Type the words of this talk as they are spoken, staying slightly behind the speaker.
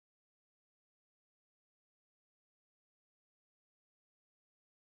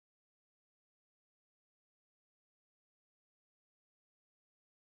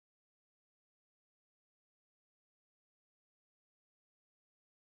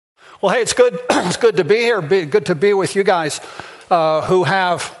Well, hey, it's good. It's good to be here. Good to be with you guys who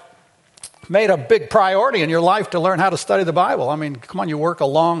have made a big priority in your life to learn how to study the Bible. I mean, come on, you work a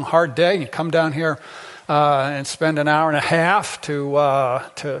long, hard day, and you come down here and spend an hour and a half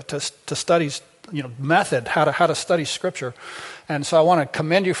to study, method how to study Scripture. And so I want to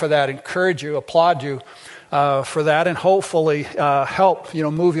commend you for that, encourage you, applaud you for that, and hopefully help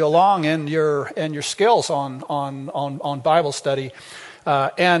move you along in your skills on Bible study.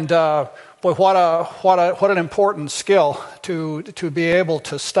 Boy, what an important skill to be able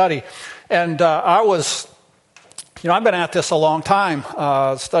to study. And I've been at this a long time,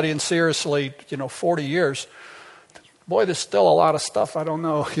 studying seriously, 40 years. Boy, there's still a lot of stuff I don't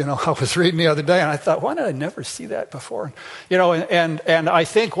know. I was reading the other day and I thought, why did I never see that before? And I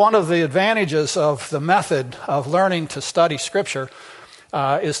think one of the advantages of the method of learning to study Scripture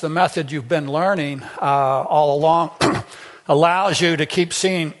is the method you've been learning all along. Allows you to keep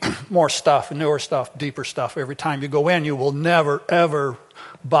seeing more stuff, newer stuff, deeper stuff. Every time you go in, you will never, ever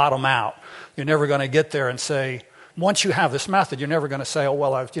bottom out. You're never going to get there and say, once you have this method, you're never going to say, oh,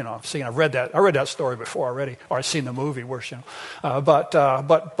 well, I've read that story before already, or I've seen the movie,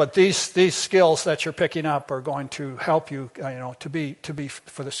 but these skills that you're picking up are going to help you, to be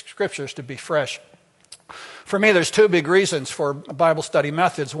for the Scriptures to be fresh. For me, there's two big reasons for Bible study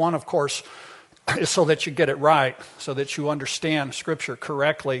methods. One, of course, is so that you get it right, so that you understand Scripture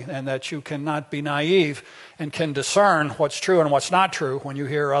correctly, and that you cannot be naive and can discern what's true and what's not true when you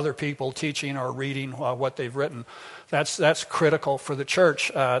hear other people teaching or reading what they've written. That's critical for the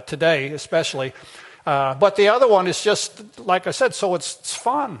church today, especially. But the other one is just, like I said, so it's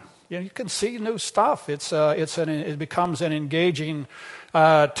fun. You can see new stuff. It becomes an engaging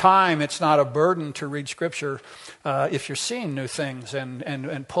time. It's not a burden to read Scripture if you're seeing new things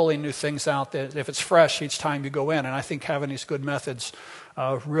and pulling new things out. That if it's fresh each time you go in, and I think having these good methods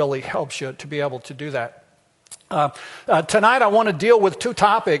really helps you to be able to do that. Tonight I want to deal with two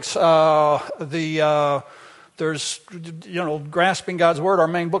topics. There's Grasping God's Word. Our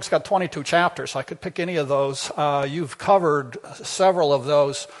main book's got 22 chapters. I could pick any of those. You've covered several of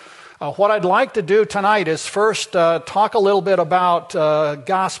those. What I'd like to do tonight is first talk a little bit about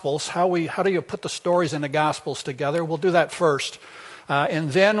Gospels. How do you put the stories in the Gospels together? We'll do that first, and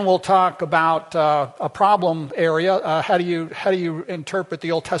then we'll talk about a problem area. How do you interpret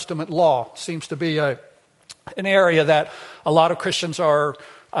the Old Testament law? Seems to be an area that a lot of Christians are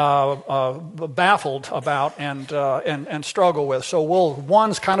baffled about and struggle with. So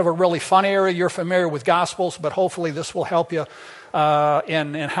one's kind of a really fun area. You're familiar with Gospels, but hopefully this will help you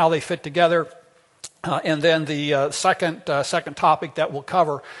in how they fit together. And then the second topic that we'll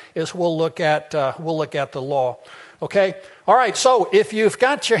cover is we'll look at the law. Okay? All right, so if you've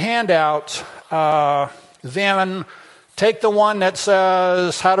got your handout, then take the one that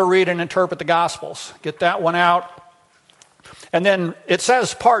says how to read and interpret the Gospels. Get that one out. And then it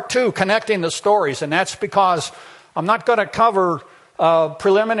says part 2, connecting the stories, and that's because I'm not going to cover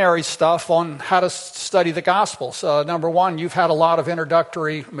preliminary stuff on how to study the Gospels. Number one, you've had a lot of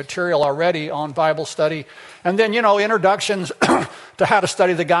introductory material already on Bible study. And then, introductions to how to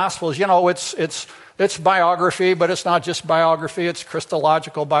study the Gospels. It's biography, but it's not just biography. It's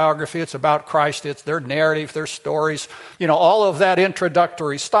Christological biography. It's about Christ. It's their narrative, their stories. All of that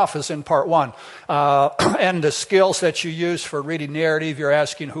introductory stuff is in part 1. And the skills that you use for reading narrative, you're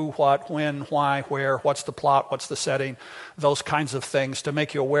asking who, what, when, why, where, what's the plot, what's the setting, those kinds of things to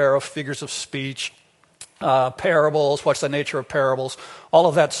make you aware of figures of speech, parables, what's the nature of parables. All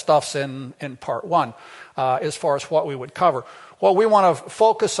of that stuff's in part 1 as far as what we would cover. What we want to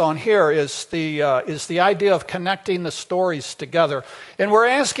focus on here is the idea of connecting the stories together. And we're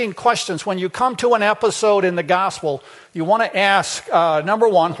asking questions. When you come to an episode in the Gospel, you want to ask, number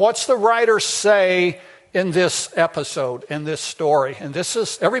one, what's the writer say in this episode, in this story? And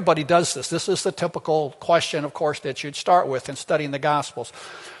everybody does this. This is the typical question, of course, that you'd start with in studying the Gospels.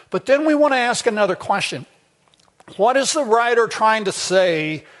 But then we want to ask another question. What is the writer trying to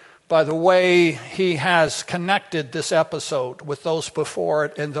say by the way he has connected this episode with those before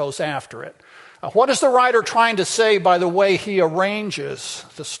it and those after it? What is the writer trying to say by the way he arranges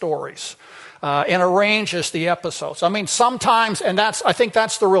the stories and arranges the episodes? I mean, sometimes, and I think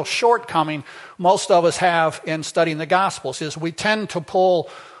that's the real shortcoming most of us have in studying the Gospels, is we tend to pull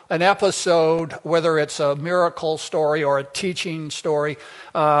an episode, whether it's a miracle story or a teaching story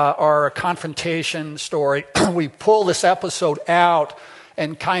or a confrontation story, we pull this episode out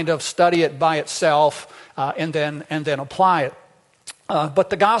and kind of study it by itself and then apply it. But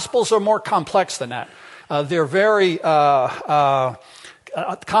the Gospels are more complex than that. They're very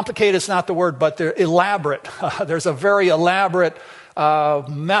complicated is not the word, but they're elaborate. There's a very elaborate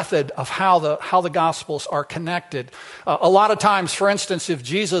method of how the Gospels are connected. A lot of times, for instance, if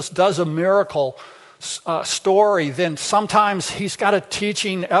Jesus does a miracle story, then sometimes he's got a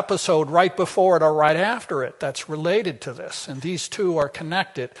teaching episode right before it or right after it that's related to this, and these two are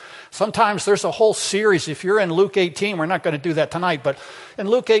connected. Sometimes there's a whole series. If you're in Luke 18, we're not going to do that tonight, but in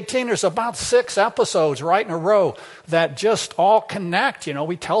Luke 18 there's about 6 episodes right in a row that just all connect. He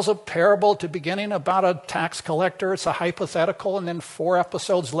tells a parable at the beginning about a tax collector. It's a hypothetical, and then 4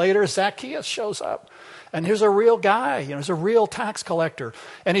 episodes later Zacchaeus shows up. And here's a real guy, he's a real tax collector.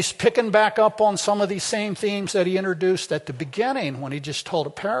 And he's picking back up on some of these same themes that he introduced at the beginning when he just told a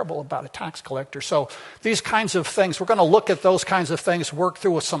parable about a tax collector. So these kinds of things, we're going to look at those kinds of things, work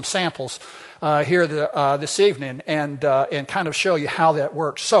through with some samples here this evening, and kind of show you how that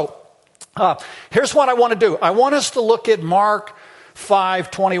works. So here's what I want to do. I want us to look at Mark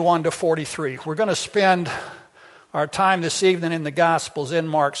 5:21 to 43. We're going to spend our time this evening in the Gospels in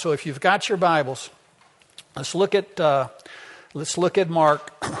Mark. So if you've got your Bibles, let's look at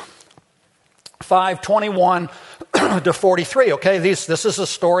Mark 5:21 to 43. Okay, this is a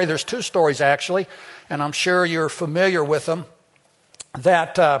story. There's 2 stories actually, and I'm sure you're familiar with them.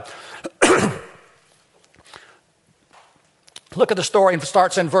 That look at the story. It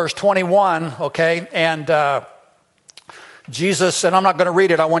starts in verse 21. Okay, and Jesus, and I'm not going to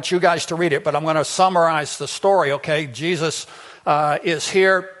read it. I want you guys to read it, but I'm going to summarize the story. Okay, Jesus is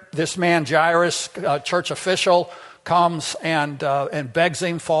here. This man, Jairus, a church official, comes and begs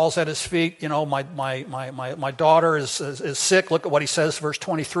him, falls at his feet. My daughter is sick. Look at what he says, verse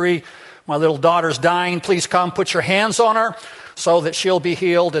 23. My little daughter's dying. Please come, put your hands on her so that she'll be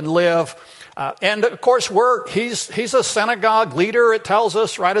healed and live. And of course, he's a synagogue leader, it tells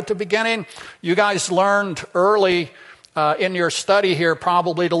us right at the beginning. You guys learned early in your study here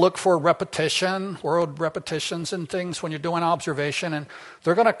probably to look for word repetitions and things when you're doing observation. And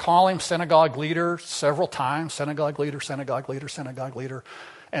they're going to call him synagogue leader several times. Synagogue leader, synagogue leader, synagogue leader.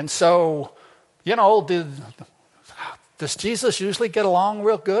 And so, does Jesus usually get along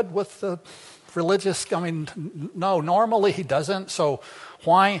real good with the religious? No, normally he doesn't. So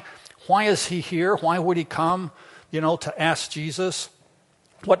why is he here? Why would he come, to ask Jesus?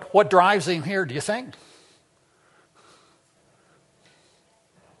 What drives him here, do you think?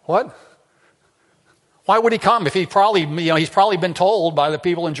 What? Why would he come if he's probably been told by the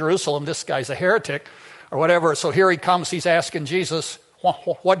people in Jerusalem, this guy's a heretic or whatever. So here he comes, he's asking Jesus,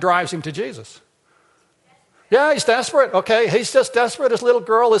 what drives him to Jesus? Yeah, he's desperate. Okay, he's just desperate. His little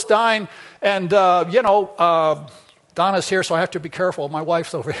girl is dying. And, Donna's here, so I have to be careful. My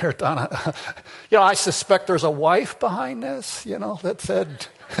wife's over here, Donna. I suspect there's a wife behind this, that said,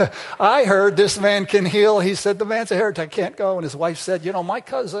 I heard this man can heal. He said, the man's a heretic, can't go. And his wife said, my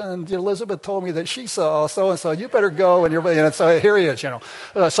cousin Elizabeth told me that she saw so-and-so. You better go. And so here he is,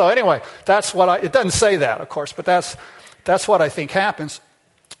 So anyway, it doesn't say that, of course, but that's what I think happens.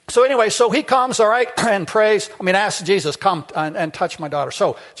 So anyway, so he comes, all right, and asks Jesus, come and touch my daughter.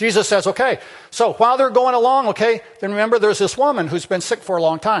 So Jesus says, okay. So while they're going along, okay, then remember there's this woman who's been sick for a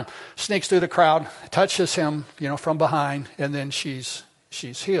long time, sneaks through the crowd, touches him, from behind, and then she's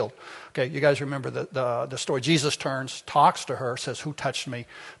healed. Okay, you guys remember the story. Jesus turns, talks to her, says, who touched me?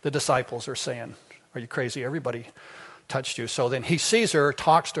 The disciples are saying, are you crazy? Everybody touched you. So then he sees her,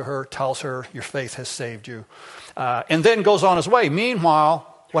 talks to her, tells her, your faith has saved you. And then goes on his way. Meanwhile,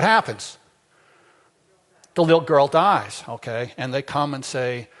 what happens? The little girl dies, okay? And they come and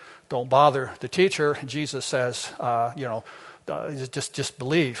say, don't bother the teacher. And Jesus says, just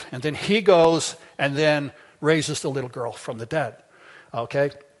believe. And then he goes and then raises the little girl from the dead.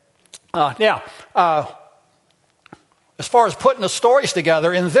 Okay? Now, as far as putting the stories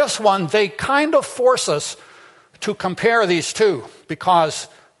together, in this one, they kind of force us to compare these two because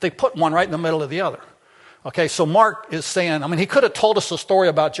they put one right in the middle of the other. Okay, so Mark is saying, he could have told us a story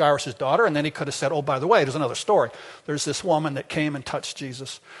about Jairus' daughter, and then he could have said, oh, by the way, there's another story. There's this woman that came and touched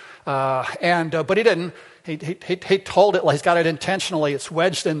Jesus. But he didn't. He told it, he's got it intentionally. It's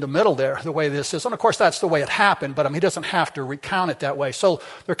wedged in the middle there, the way this is. And of course, that's the way it happened, but he doesn't have to recount it that way. So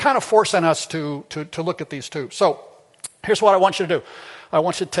they're kind of forcing us to look at these two. So here's what I want you to do. I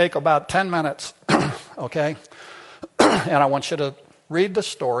want you to take about 10 minutes, okay? And I want you to read the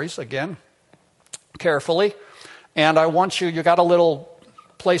stories again carefully. And I want you got a little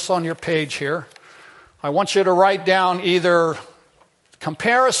place on your page here. I want you to write down either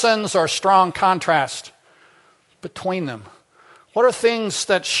comparisons or strong contrast between them. What are things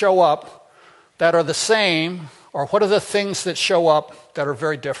that show up that are the same, or what are the things that show up that are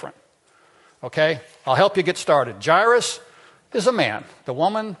very different? Okay? I'll help you get started. Jairus is a man. The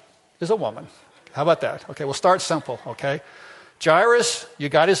woman is a woman. How about that? Okay, we'll start simple, okay? Jairus, you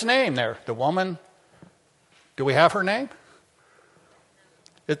got his name there. The woman, do we have her name?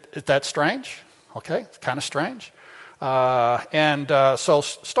 Is that strange? Okay, it's kind of strange. So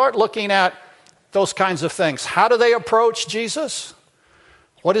start looking at those kinds of things. How do they approach Jesus?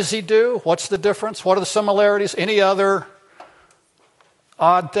 What does he do? What's the difference? What are the similarities? Any other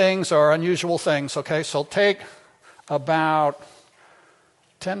odd things or unusual things? Okay, so take about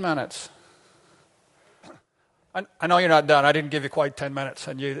 10 minutes. I know you're not done. I didn't give you quite 10 minutes,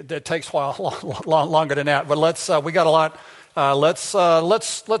 and it takes a while longer than that. But we got a lot.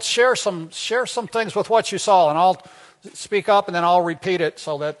 Let's share some things with what you saw, and I'll speak up, and then I'll repeat it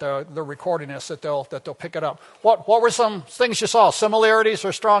so that the recording is that they'll pick it up. What were some things you saw? Similarities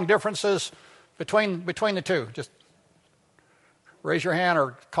or strong differences between the two? Just raise your hand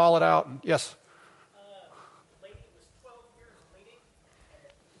or call it out. Yes. Lady was 12 years bleeding.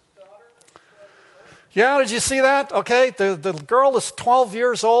 Daughter was 12 years old. Yeah, did you see that? Okay, the girl is 12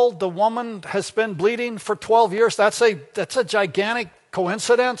 years old. The woman has been bleeding for 12 years. That's a gigantic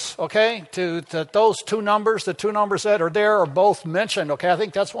coincidence, okay, to those two numbers, the two numbers that are there are both mentioned, okay? I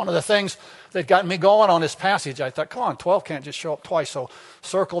think that's one of the things that got me going on this passage. I thought, come on, 12 can't just show up twice, so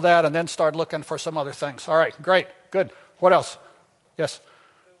circle that and then start looking for some other things. All right, great, good. What else? Yes? The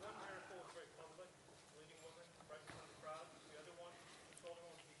one miracle was very public, bleeding woman right in front of the crowd. The other one, told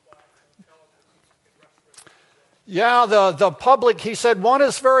everyone to be quiet and tell them that Jesus could resurrect the dead. Yeah, the public, he said one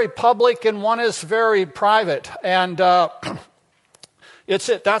is very public and one is very private. And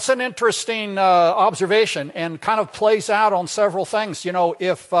that's an interesting observation and kind of plays out on several things. You know,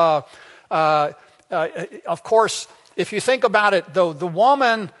 if, of course, if you think about it, the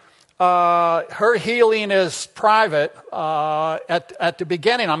woman, her healing is private at the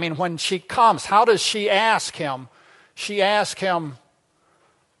beginning. I mean, when she comes, how does she ask him? She asks him,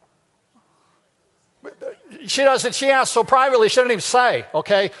 she asks so privately, she doesn't even say,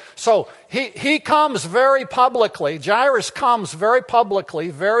 okay? So he comes very publicly. Jairus comes very publicly,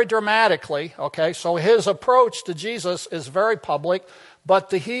 very dramatically, okay? So his approach to Jesus is very public,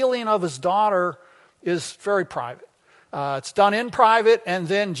 but the healing of his daughter is very private. It's done in private, and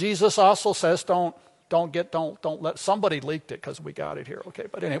then Jesus also says, don't let somebody leaked it because we got it here, okay?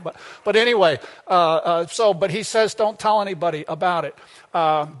 But anyway, but he says don't tell anybody about it.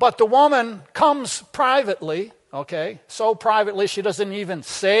 But the woman comes privately, okay? So privately she doesn't even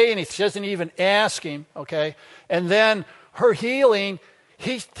say anything. She doesn't even ask him, okay? And then her healing,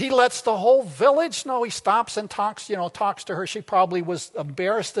 he lets the whole village know. He stops and talks to her. She probably was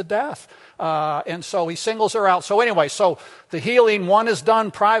embarrassed to death. And so he singles her out. So anyway, so the healing, one is done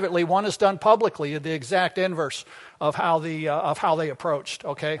privately, one is done publicly, the exact inverse of how they approached.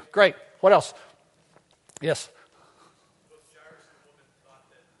 Okay, great. What else? Yes. Both Jairus and the woman thought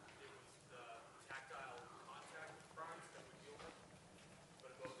that it was the tactile contact with Christ that would heal them,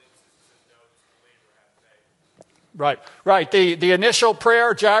 but in both instances, no, just believe or have faith. Right. The initial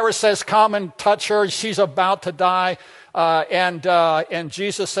prayer, Jairus says, "Come and touch her." She's about to die, and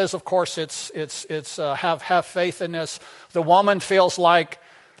Jesus says, of course, it's have faith in this. The woman feels like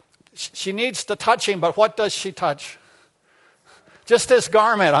she needs to touch him, but what does she touch? Just this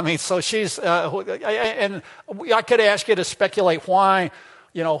garment. I mean, so she's, and I could ask you to speculate why.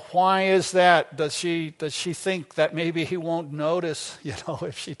 Why is that? Does she think that maybe he won't notice,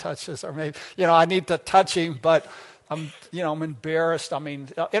 if she touches, or maybe, I need to touch him, but I'm embarrassed. I mean,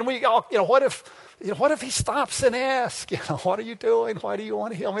 and we all, what if he stops and asks, what are you doing? Why do you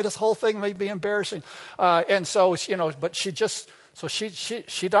want to heal me? This whole thing may be embarrassing. And so, but she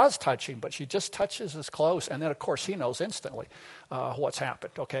does touch him, but she just touches his clothes. And then, of course, he knows instantly what's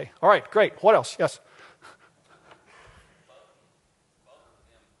happened. Okay. All right. Great. What else? Yes.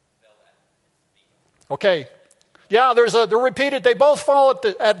 Okay. Yeah, they're repeated. They both fall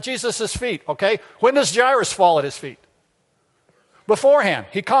at Jesus' feet, okay? When does Jairus fall at his feet? Beforehand.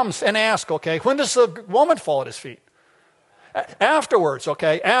 He comes and asks, okay? When does the woman fall at his feet? Afterwards,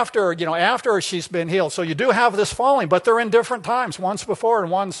 okay? After she's been healed. So you do have this falling, but they're in different times. One's before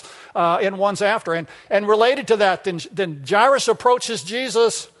and one's after. And related to that, then Jairus approaches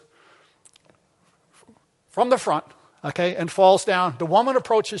Jesus from the front, okay? And falls down. The woman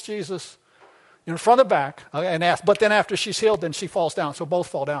approaches Jesus from the back, and asks, but then after she's healed, then she falls down. So both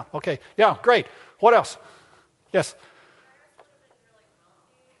fall down. Okay, yeah, great. What else? Yes?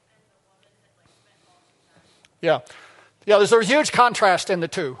 Yeah, there's a huge contrast in the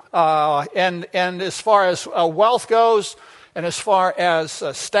two. And as far as wealth goes, and as far as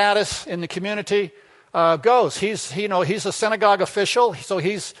status in the community goes, he's a synagogue official, so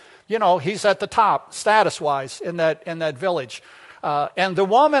he's at the top status-wise in that village. And the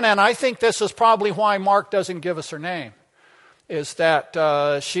woman, and I think this is probably why Mark doesn't give us her name, is that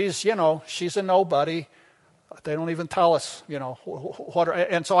she's a nobody. They don't even tell us, what.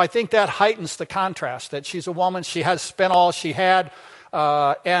 And so I think that heightens the contrast, that she's a woman. She has spent all she had.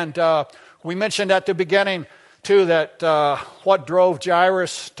 And we mentioned at the beginning, too, that what drove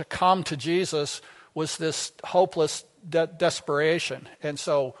Jairus to come to Jesus was this hopeless desperation. And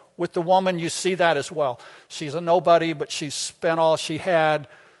so with the woman, you see that as well. She's a nobody, but she's spent all she had.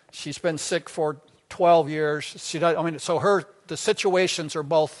 She's been sick for 12 years. So the situations are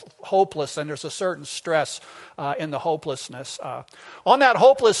both hopeless, and there's a certain stress in the hopelessness. On that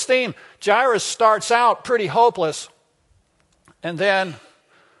hopeless theme, Jairus starts out pretty hopeless, and then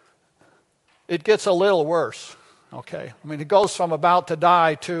it gets a little worse. Okay, it goes from about to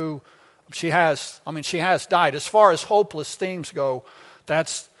die to she has died. As far as hopeless themes go,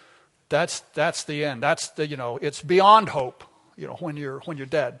 that's the end. It's beyond hope. When you're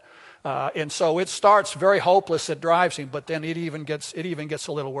dead. And so it starts very hopeless. It drives him, but then it even gets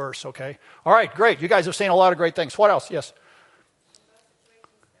a little worse. Okay. All right. Great. You guys have seen a lot of great things. What else? Yes.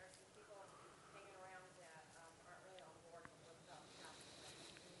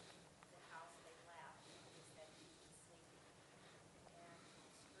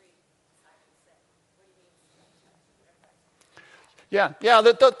 Yeah.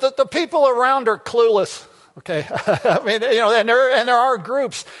 The people around are clueless. Okay, and there are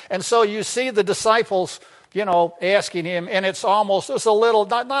groups, and so you see the disciples, asking him, and it's a little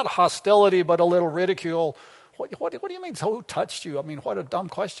not hostility, but a little ridicule. What do you mean? Who touched you? What a dumb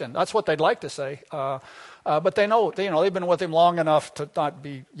question. That's what they'd like to say, but they know they've been with him long enough to not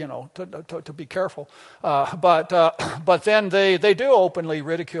be to be careful. But then they do openly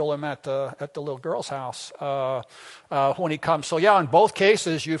ridicule him at the little girl's house when he comes. So in both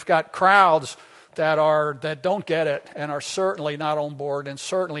cases you've got crowds that don't get it and are certainly not on board and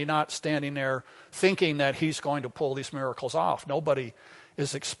certainly not standing there thinking that he's going to pull these miracles off. Nobody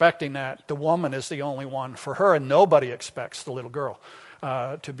is expecting that. The woman is the only one for her, and nobody expects the little girl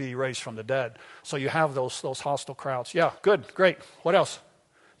to be raised from the dead. So you have those hostile crowds. Yeah, good, great. What else?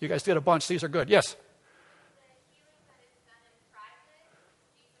 You guys did a bunch. These are good. Yes?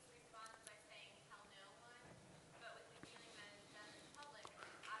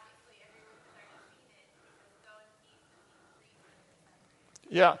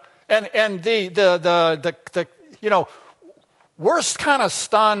 Yeah, and the we're kind of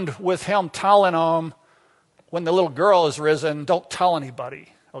stunned with him telling them when the little girl is risen, don't tell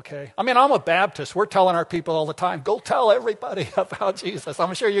anybody. Okay, I'm a Baptist. We're telling our people all the time, go tell everybody about Jesus.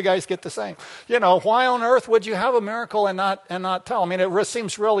 I'm sure you guys get the same. Why on earth would you have a miracle and not tell? It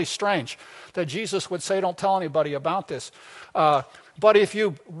seems really strange that Jesus would say, don't tell anybody about this. But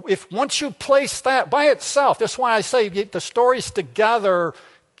if once you place that by itself, that's why I say the stories together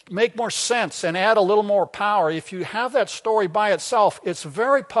make more sense and add a little more power. If you have that story by itself, it's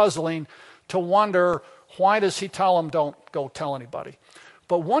very puzzling to wonder, why does he tell them don't go tell anybody?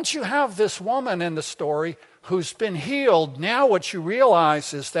 But once you have this woman in the story who's been healed, now what you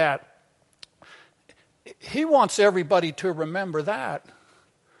realize is that he wants everybody to remember that.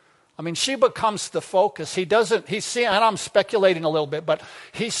 She becomes the focus. And I'm speculating a little bit, but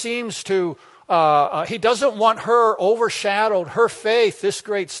he seems to, he doesn't want her overshadowed, her faith, this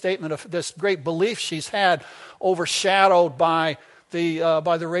great statement of this great belief she's had, overshadowed by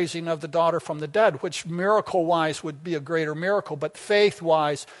the raising of the daughter from the dead, which miracle-wise would be a greater miracle, but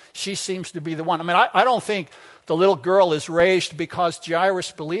faith-wise, she seems to be the one. I don't think the little girl is raised because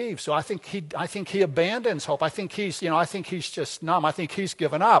Jairus believes. So I think he abandons hope. I think he's just numb. I think he's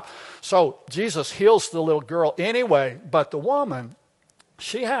given up. So Jesus heals the little girl anyway, but the woman,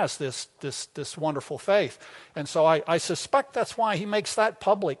 she has this wonderful faith. And so I suspect that's why he makes that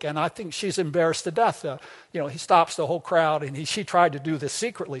public. And I think she's embarrassed to death. He stops the whole crowd, and she tried to do this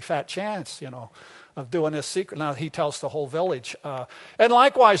secretly, fat chance, of doing this secret. Now he tells the whole village. And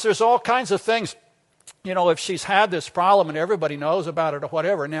likewise, there's all kinds of things. If she's had this problem and everybody knows about it or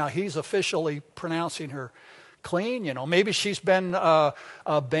whatever, now he's officially pronouncing her clean. Maybe she's been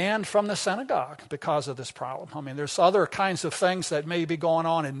banned from the synagogue because of this problem. There's other kinds of things that may be going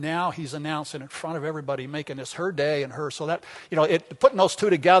on, and now he's announcing in front of everybody, making this her day and her. So that, putting those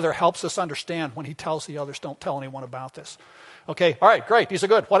two together helps us understand when he tells the others, don't tell anyone about this. Okay, all right, great. These are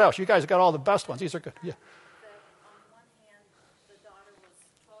good. What else? You guys got all the best ones. These are good. Yeah.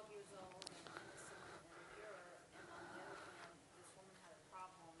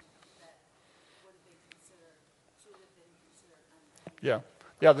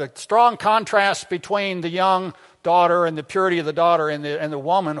 Yeah. The strong contrast between the young daughter and the purity of the daughter and the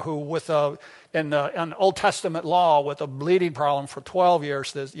woman who, in the Old Testament law, with a bleeding problem for 12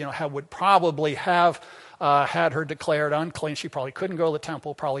 years, would probably have had her declared unclean. She probably couldn't go to the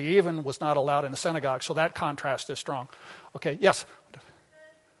temple, probably even was not allowed in the synagogue. So that contrast is strong. Okay, yes?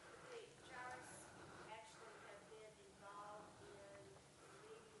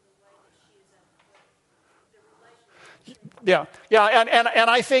 Yeah, and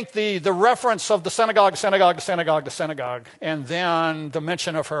I think the reference of the synagogue, and then the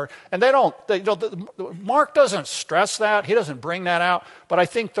mention of her, and Mark doesn't stress that, he doesn't bring that out, but I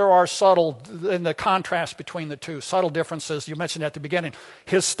think there are subtle, in the contrast between the two, subtle differences. You mentioned at the beginning,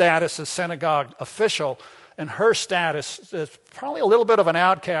 his status as synagogue official, and her status is probably a little bit of an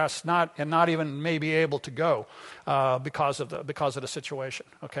outcast, not even maybe able to go because of the situation.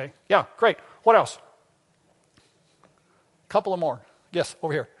 Okay, yeah, great. What else? Couple of more. Yes,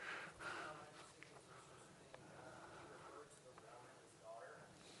 over here.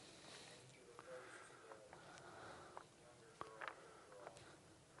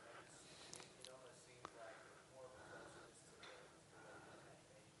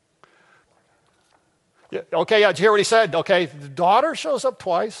 Yeah, okay, yeah, did you hear what he said? Okay, the daughter shows up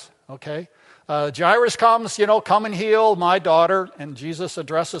twice. Okay. Jairus comes, come and heal my daughter, and Jesus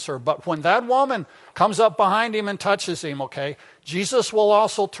addresses her. But when that woman comes up behind him and touches him, okay, Jesus will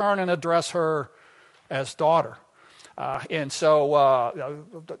also turn and address her as daughter. And so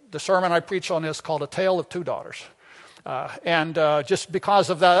the sermon I preach on is called A Tale of Two Daughters. And just because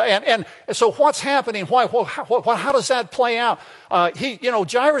of that, and so what's happening? How does that play out?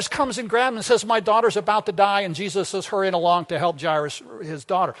 Jairus comes and grabs him and says, "My daughter's about to die," and Jesus is hurrying along to help Jairus, his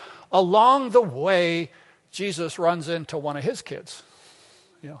daughter. Along the way, Jesus runs into one of his kids.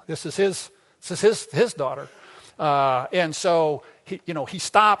 This is his daughter, and so he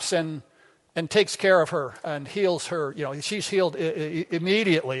stops and takes care of her and heals her. She's healed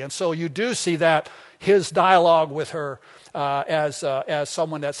immediately, and so you do see that his dialogue with her as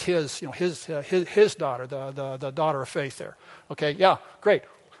someone that's his daughter, the daughter of faith. There. Okay, yeah, great.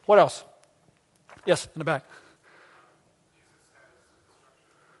 What else? Yes, in the back.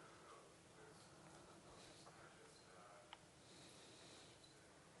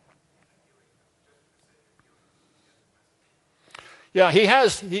 Yeah, he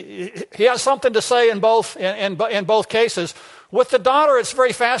has something to say in both cases. With the daughter, it's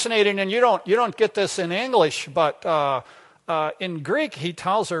very fascinating, and you don't get this in English, but in Greek, he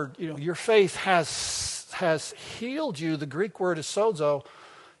tells her, your faith has healed you. The Greek word is sozo.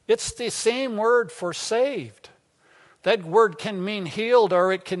 It's the same word for saved. That word can mean healed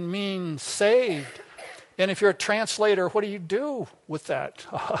or it can mean saved. And if you're a translator, what do you do with that?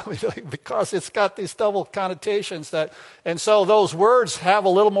 Because it's got these double connotations and so those words have a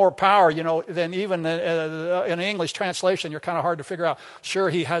little more power, than even in an English translation. You're kind of hard to figure out.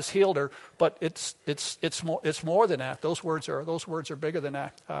 Sure, he has healed her, but it's more than that. Those words are bigger than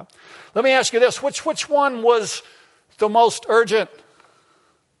that. Let me ask you this: which one was the most urgent?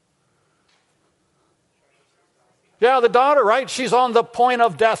 Yeah, the daughter, right? She's on the point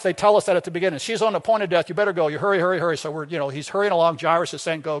of death. They tell us that at the beginning. She's on the point of death. You better go. You hurry, hurry, hurry. So he's hurrying along. Jairus is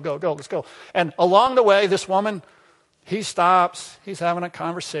saying, go, go, go. Let's go. And along the way, this woman, he stops. He's having a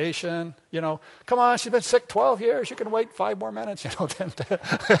conversation. Come on, she's been sick 12 years. You can wait 5 more minutes.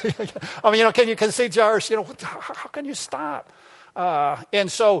 I mean, can you see Jairus? How can you stop?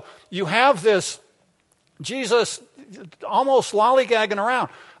 And so you have this Jesus almost lollygagging around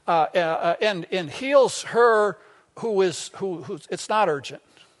and heals her. Who it's not urgent.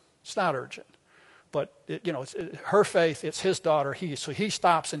 It's not urgent. But, it's her faith, it's his daughter. So he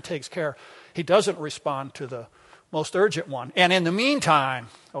stops and takes care. He doesn't respond to the most urgent one. And in the meantime,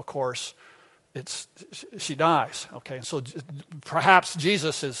 of course, she dies. Okay, so perhaps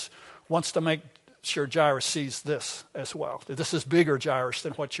Jesus wants to make sure Jairus sees this as well. This is bigger, Jairus,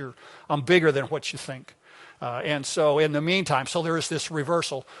 I'm bigger than what you think. And so in the meantime, so there is this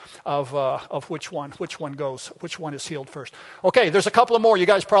reversal of which one is healed first. Okay, there's a couple of more. You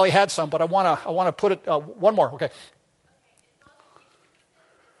guys probably had some, but I want to put it one more. Okay.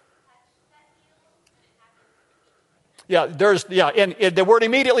 Yeah, and the word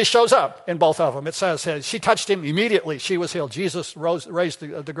immediately shows up in both of them. It says she touched him immediately. She was healed. Jesus raised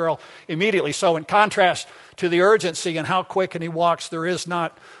the girl immediately. So in contrast to the urgency and how quick and he walks, there is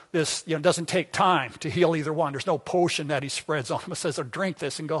not this, it doesn't take time to heal either one. There's no potion that he spreads on him. It says, drink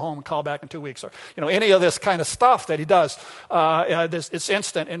this and go home and call back in 2 weeks. Or, any of this kind of stuff that he does. It's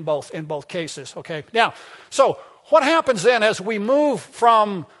instant in both cases. Okay. Now, so what happens then as we move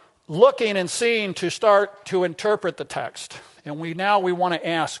from looking and seeing to start to interpret the text? And we want to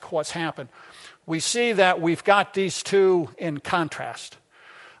ask what's happened. We see that we've got these two in contrast.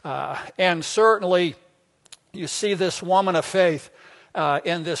 And certainly you see this woman of faith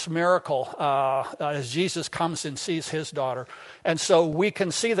in this miracle as Jesus comes and sees his daughter. And so we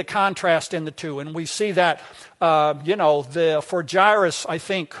can see the contrast in the two. And we see that, for Jairus, I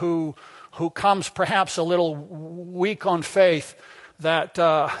think, who comes perhaps a little weak on faith,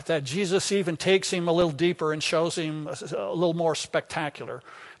 that Jesus even takes him a little deeper and shows him a little more spectacular,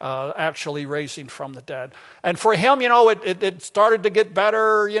 actually raising from the dead. And for him, it started to get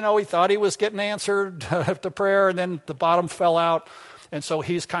better. He thought he was getting answered to prayer, and then the bottom fell out. And so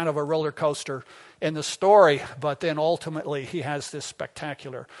he's kind of a roller coaster in the story, but then ultimately he has this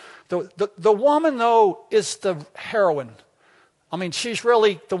spectacular. The woman, though, is the heroine. I mean, she's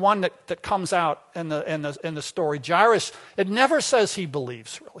really the one that comes out in the story. Jairus, it never says he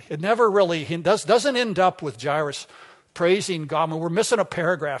believes, really. It never really, doesn't end up with Jairus praising God. I mean, we're missing a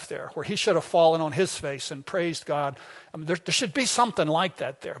paragraph there where he should have fallen on his face and praised God. I mean, there should be something like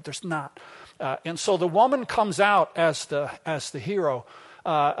that there. There's not. And so the woman comes out as the hero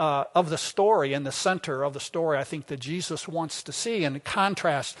of the story, in the center of the story, I think, that Jesus wants to see. And in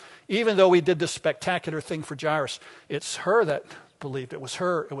contrast, even though he did this spectacular thing for Jairus, it's her that believed. It was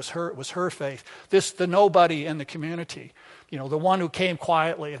her faith. The nobody in the community, the one who came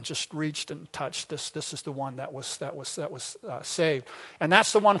quietly and just reached and touched. This is the one that was saved, and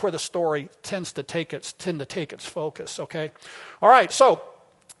that's the one where the story tends to take its focus. Okay, all right. So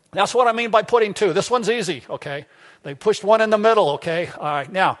that's what I mean by putting two. This one's easy. Okay, they pushed one in the middle. Okay, all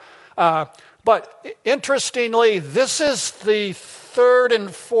right. Now, but interestingly, this is the third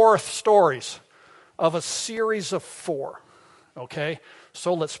and fourth stories of a series of four. Okay,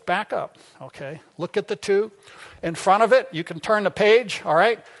 so let's back up. Okay, look at the two in front of it. You can turn the page, all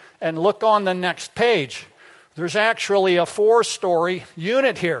right, and look on the next page. There's actually a 4-story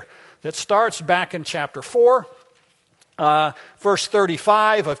unit here that starts back in chapter 4. Verse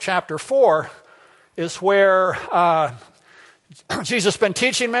 35 of chapter 4 is where Jesus has been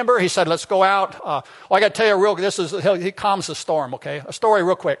teaching, remember? He said, let's go out. I got to tell you he calms the storm, okay? A story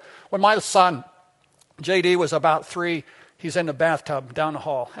real quick. When my son, JD, was about 3, he's in the bathtub down the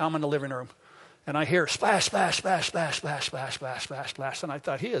hall. I'm in the living room. And I hear splash, splash, splash, splash, splash, splash, splash, splash, splash. And I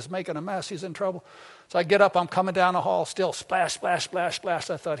thought, he is making a mess. He's in trouble. So I get up. I'm coming down the hall. Still splash, splash, splash, splash.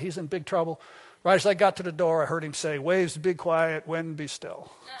 I thought, he's in big trouble. Right as I got to the door, I heard him say, waves be quiet, wind be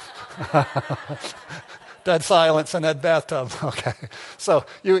still. Dead silence in that bathtub. Okay, so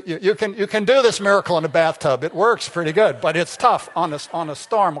you can do this miracle in a bathtub. It works pretty good, but it's tough on a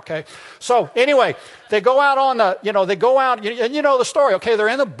storm. Okay, so anyway, they go out on the and the story. Okay, they're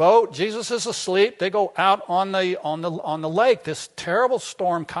in the boat. Jesus is asleep. They go out on the lake. This terrible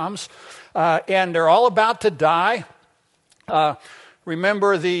storm comes, and they're all about to die.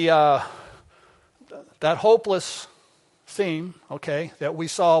 Remember that hopeless theme. Okay, that we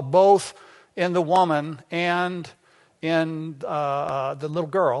saw both in the woman and in the little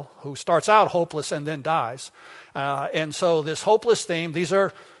girl who starts out hopeless and then dies. And so this hopeless theme, these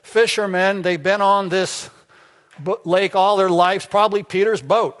are fishermen. They've been on this lake all their lives, probably Peter's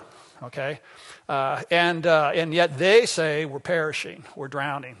boat, okay? And yet they say, we're perishing, we're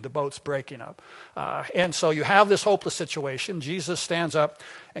drowning, the boat's breaking up. And so you have this hopeless situation. Jesus stands up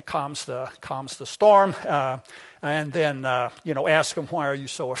and calms the storm. And then, ask them, why are you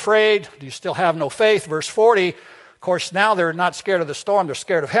so afraid? Do you still have no faith? Verse 40, of course, now they're not scared of the storm, they're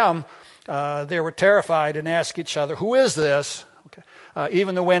scared of him. They were terrified and asked each other, who is this? Okay.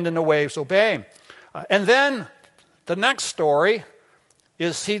 Even the wind and the waves obey him. And then the next story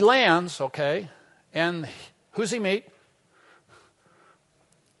is he lands, okay, and who's he meet?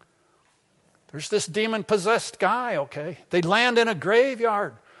 There's this demon-possessed guy, okay. They land in a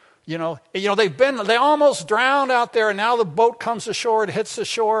graveyard. They almost drowned out there, and now the boat comes ashore, it hits the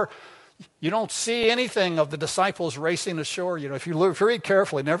shore. You don't see anything of the disciples racing ashore. If you read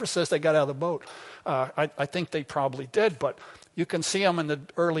carefully, it never says they got out of the boat. I think they probably did, but you can see them in the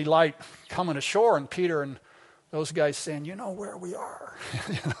early light coming ashore, and Peter and those guys saying, you know where we are.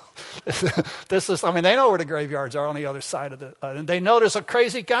 They know where the graveyards are on the other side of the, and they know there's a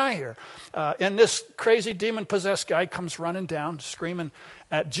crazy guy here. And this crazy demon-possessed guy comes running down, screaming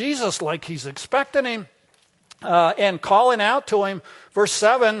at Jesus like he's expecting him, and calling out to him. Verse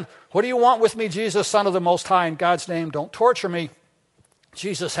 7, what do you want with me, Jesus, Son of the Most High? In God's name, don't torture me.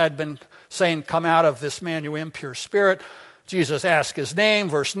 Jesus had been saying, come out of this man, you impure spirit. Jesus asked his name.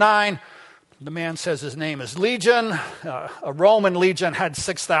 Verse 9, the man says his name is Legion. A Roman legion had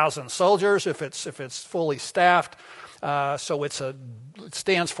 6,000 soldiers if it's fully staffed. So it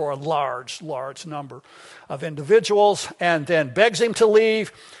stands for a large number of individuals, and then begs him to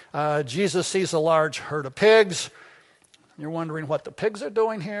leave. Jesus sees a large herd of pigs. You're wondering what the pigs are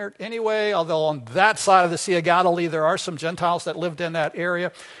doing here anyway, although on that side of the Sea of Galilee, there are some Gentiles that lived in that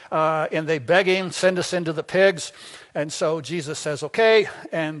area, and they beg him, send us into the pigs. And so Jesus says, okay,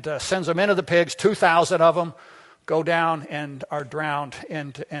 and sends them into the pigs. 2,000 of them go down and are drowned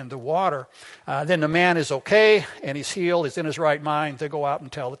in the water. Then the man is okay, and he's healed, he's in his right mind. They go out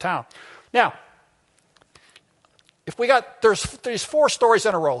and tell the town. Now, if there's these 4 stories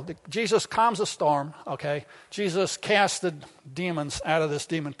in a row. Jesus calms a storm, okay? Jesus casts the demons out of this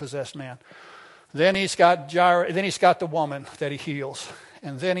demon-possessed man. Then he's got the woman that he heals.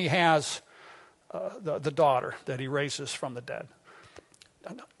 And then he has the daughter that he raises from the dead.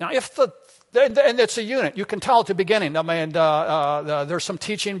 Now, and it's a unit. You can tell at the beginning. I mean, there's some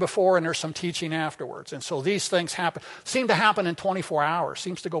teaching before and there's some teaching afterwards. And so these things seem to happen in 24 hours.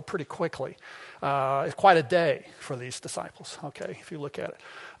 Seems to go pretty quickly. It's quite a day for these disciples, okay, if you look at it.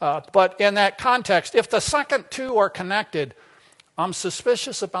 But in that context, if the second 2 are connected, I'm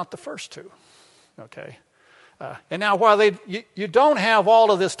suspicious about the first 2, okay? And now, while you don't have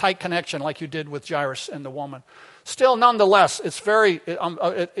all of this tight connection like you did with Jairus and the woman, still, nonetheless, it's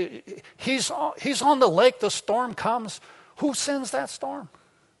he's on the lake, the storm comes. Who sends that storm?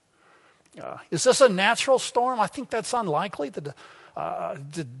 Is this a natural storm? I think that's unlikely. Did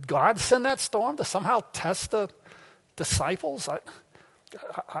God send that storm to somehow test the disciples?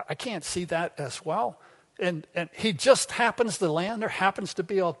 I can't see that as well. And he just happens to land. There happens to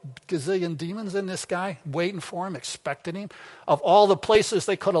be a gazillion demons in this guy waiting for him, expecting him. Of all the places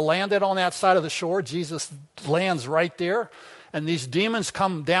they could have landed on that side of the shore, Jesus lands right there. And these demons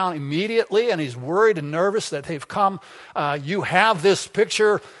come down immediately, and he's worried and nervous that they've come. You have this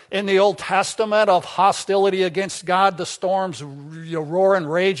picture in the Old Testament of hostility against God. The storms roar and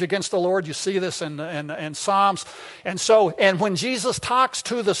rage against the Lord. You see this in Psalms. And when Jesus talks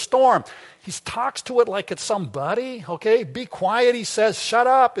to the storm, he talks to it like it's somebody, okay? Be quiet, he says. Shut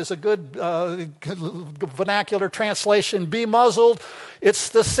up is a good vernacular translation. Be muzzled. It's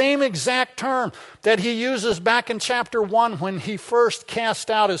the same exact term that he uses back in chapter 1 when he first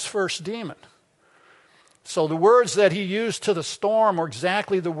cast out his first demon. So the words that he used to the storm are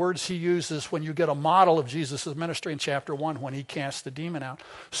exactly the words he uses when you get a model of Jesus' ministry in chapter 1 when he cast the demon out.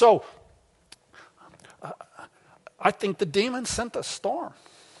 So I think the demon sent a storm.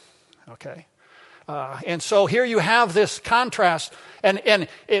 Okay, and so here you have this contrast, and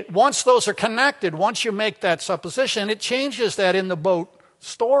once those are connected, once you make that supposition, it changes that in the boat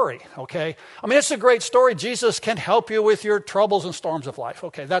story. Okay, I mean, it's a great story. Jesus can help you with your troubles and storms of life.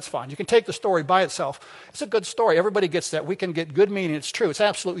 Okay, that's fine. You can take the story by itself. It's a good story. Everybody gets that. We can get good meaning. It's true. It's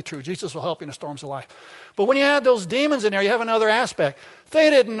absolutely true. Jesus will help you in the storms of life. But when you add those demons in there, you have another aspect. They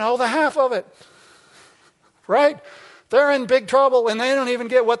didn't know the half of it, right? They're in big trouble, and they don't even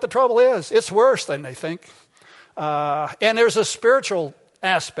get what the trouble is. It's worse than they think. And there's a spiritual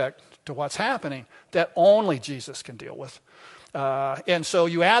aspect to what's happening that only Jesus can deal with. And so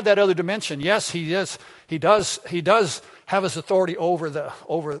you add that other dimension. Yes, he does have his authority over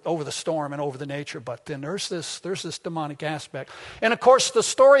the storm and over the nature, but then there's this demonic aspect. And of course, the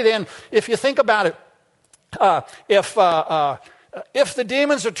story then, if you think about it, if the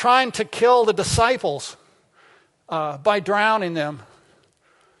demons are trying to kill the disciples, by drowning them,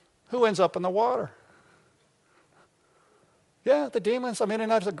 who ends up in the water? Yeah, the demons. I mean, and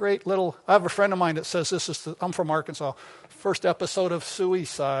that's a great little. I have a friend of mine that says I'm from Arkansas. First episode of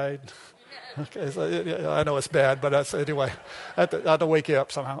Suicide. Okay, so, yeah, I know it's bad, but anyway, I have to wake you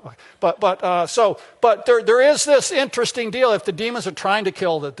up somehow. But there is this interesting deal. If the demons are trying to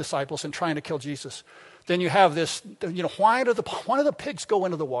kill the disciples and trying to kill Jesus, then you have this. Why do the pigs go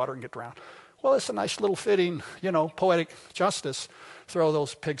into the water and get drowned? Well, it's a nice little fitting, poetic justice. Throw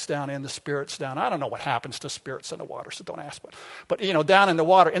those pigs down in, the spirits down. I don't know what happens to spirits in the water, so don't ask. But down in the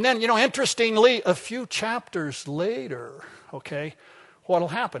water. And then, interestingly, a few chapters later, okay, what'll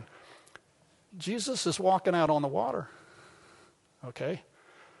happen? Jesus is walking out on the water, okay?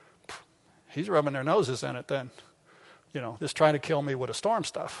 He's rubbing their noses in it then. Just trying to kill me with a storm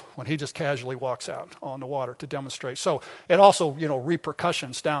stuff when he just casually walks out on the water to demonstrate. So it also,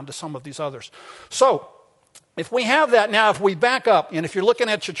 repercussions down to some of these others. So if we have that now, if we back up, and if you're looking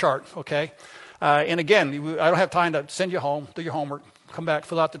at your chart, okay, and again, I don't have time to send you home, do your homework, come back,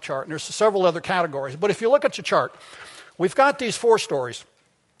 fill out the chart. And there's several other categories. But if you look at your chart, we've got these 4 stories.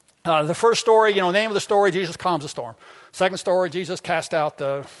 The first story, name of the story, Jesus calms the storm. Second story, Jesus cast out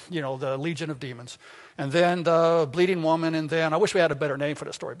the legion of demons. And then the bleeding woman, and then, I wish we had a better name for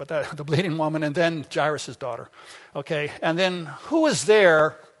the story, but the bleeding woman, and then Jairus' daughter. Okay, and then who is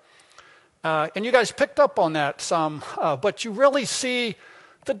there? And you guys picked up on that some, but you really see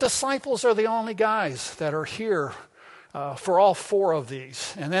the disciples are the only guys that are here for all four of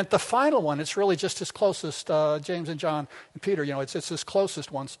these. And then the final one, it's really just his closest, James and John and Peter, it's his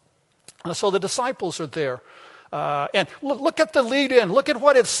closest ones. So the disciples are there. And look at the lead in. Look at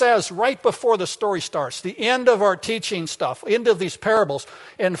what it says right before the story starts. The end of our teaching stuff, end of these parables.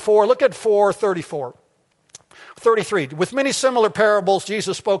 Look at 4:34. 33. With many similar parables,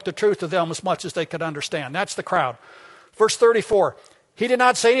 Jesus spoke the truth to them as much as they could understand. That's the crowd. Verse 34. He did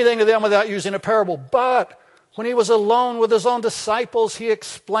not say anything to them without using a parable, but when he was alone with his own disciples, he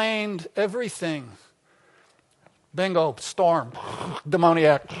explained everything. Bingo, storm,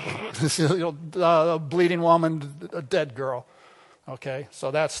 demoniac, a bleeding woman, a dead girl. Okay,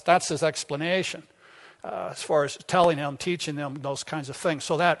 so that's his explanation as far as telling them, teaching them those kinds of things.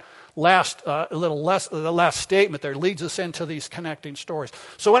 So that the last statement there leads us into these connecting stories.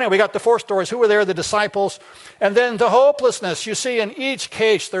 So anyway, we got the four stories. Who were there? The disciples. And then the hopelessness. You see, in each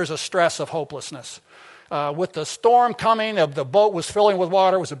case, there's a stress of hopelessness. With the storm coming, the boat was filling with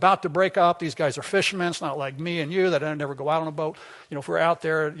water, was about to break up. These guys are fishermen. It's not like me and you that I never go out on a boat. If we're out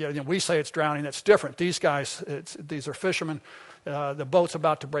there, we say it's drowning. That's different. These guys, these are fishermen. The boat's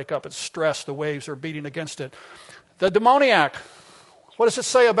about to break up. It's stressed. The waves are beating against it. The demoniac. What does it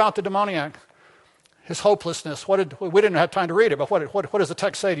say about the demoniac? His hopelessness. We didn't have time to read it, but what does the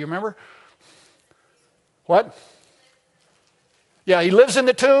text say? Do you remember? What? Yeah, he lives in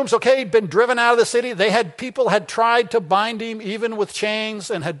the tombs. Okay, he'd been driven out of the city. People had tried to bind him even with chains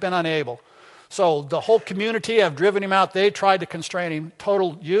and had been unable. So the whole community have driven him out. They tried to constrain him.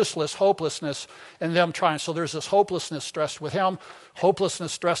 Total useless hopelessness in them trying. So there's this hopelessness stressed with him,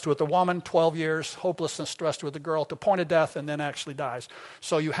 hopelessness stressed with the woman, 12 years, hopelessness stressed with the girl to point of death and then actually dies.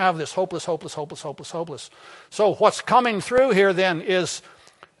 So you have this hopeless. So what's coming through here then is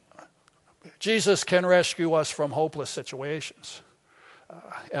Jesus can rescue us from hopeless situations.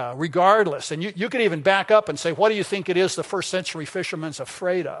 Regardless. And you could even back up and say, what do you think it is the first century fisherman's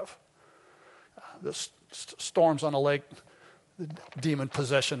afraid of? The storms on a lake, demon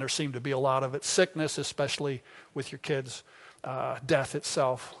possession, there seemed to be a lot of it. Sickness, especially with your kids, death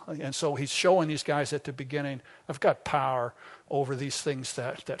itself. And so he's showing these guys at the beginning, I've got power over these things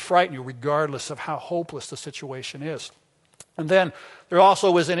that frighten you, regardless of how hopeless the situation is. And then there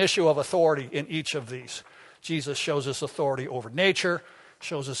also is an issue of authority in each of these. Jesus shows us authority over nature,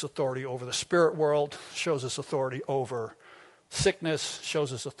 shows us authority over the spirit world, shows us authority over sickness,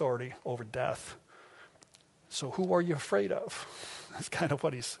 shows us authority over death. So who are you afraid of? That's kind of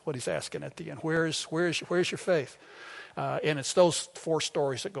what he's asking at the end. Where's your faith? And it's those four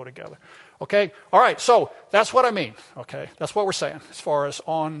stories that go together. Okay? All right, so that's what I mean. Okay? That's what we're saying as far as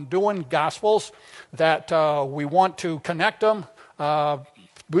on doing Gospels, that we want to connect them,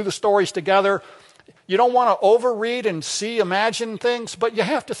 do the stories together. You don't want to overread and imagine things, but you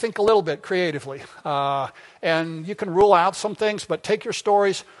have to think a little bit creatively. And you can rule out some things, but take your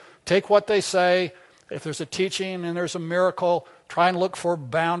stories, take what they say. If there's a teaching and there's a miracle, try and look for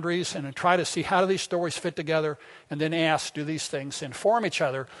boundaries and try to see how do these stories fit together, and then ask, do these things inform each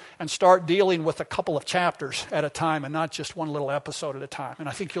other, and start dealing with a couple of chapters at a time and not just one little episode at a time. And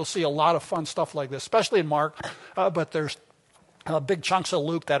I think you'll see a lot of fun stuff like this, especially in Mark, but there's big chunks of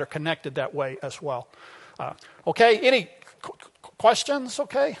Luke that are connected that way as well. Okay, any questions,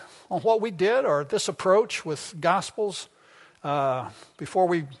 okay, on what we did or this approach with Gospels before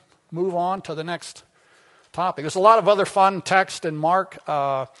we move on to the next topic? There's a lot of other fun text in Mark.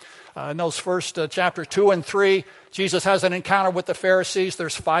 In those first chapter 2 and 3, Jesus has an encounter with the Pharisees.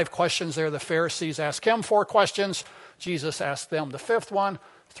 There's 5 questions there. The Pharisees ask him 4 questions. Jesus asks them the 5th one.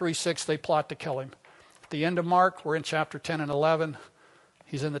 3-6, they plot to kill him. At the end of Mark, we're in chapter 10 and 11.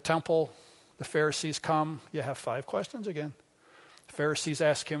 He's in the temple. The Pharisees come. You have 5 questions again. The Pharisees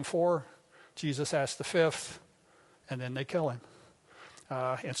ask him 4. Jesus asks the 5th. And then they kill him.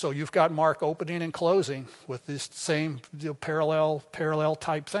 And so you've got Mark opening and closing with this same parallel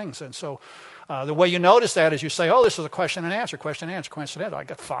type things. And so the way you notice that is you say, oh, this is a question and answer. I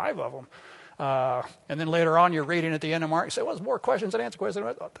got 5 of them. And then later on you're reading at the end of Mark, you say, well, there's more questions than answers.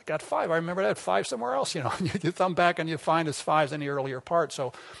 I got 5. I remember I had 5 somewhere else. You thumb back and you find it's 5s in the earlier part.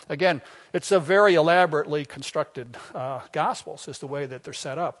 So again, it's a very elaborately constructed Gospels is the way that they're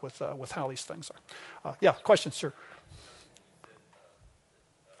set up with how these things are. Yeah, questions, sir?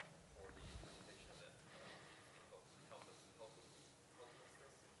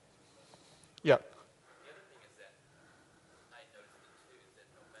 Yeah. The other thing is that I noticed it too, is that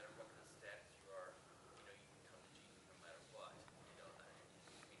no matter what kind of status you are, you can come to Jesus no matter what.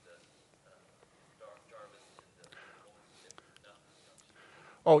 Between the Jarvis and the woman who said nothing.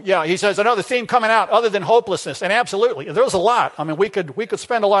 Oh, yeah, he says another theme coming out other than hopelessness. And absolutely, there's a lot. I mean, we could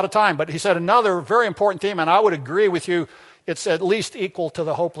spend a lot of time, but he said another very important theme, and I would agree with you, it's at least equal to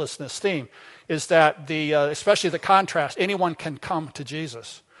the hopelessness theme, is that especially the contrast, anyone can come to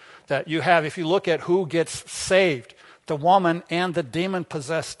Jesus. That you have, if you look at who gets saved, the woman and the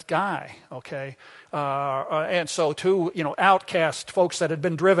demon-possessed guy, okay? And so two, outcast folks that had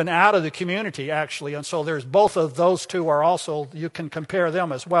been driven out of the community, actually. And so there's both of those two are also, you can compare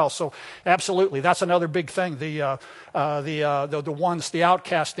them as well. So absolutely, that's another big thing. The ones, the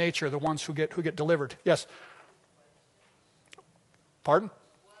outcast nature, the ones who get delivered. Yes? Pardon?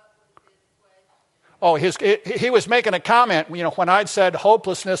 Oh, he was making a comment, when I'd said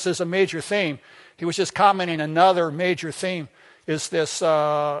hopelessness is a major theme, he was just commenting another major theme is this,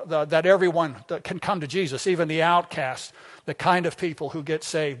 that everyone that can come to Jesus, even the outcast, the kind of people who get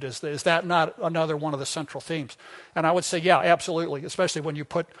saved. Is that not another one of the central themes? And I would say, yeah, absolutely, especially when you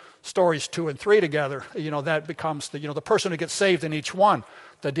put stories 2 and 3 together, that becomes the person who gets saved in each one.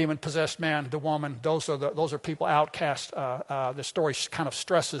 The demon-possessed man, the woman, those are people outcast. The story kind of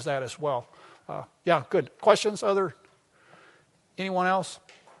stresses that as well. Yeah, good. Questions? Anyone else?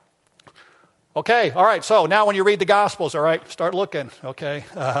 Okay, all right. So now when you read the Gospels, all right, start looking, okay,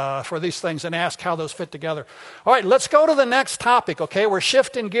 for these things and ask how those fit together. All right, let's go to the next topic, okay? We're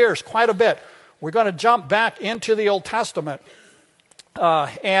shifting gears quite a bit. We're going to jump back into the Old Testament.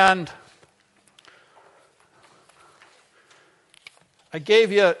 And I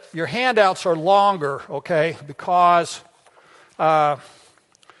gave you, your handouts are longer, okay, because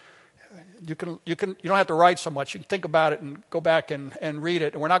you don't have to write so much. You can think about it and go back and read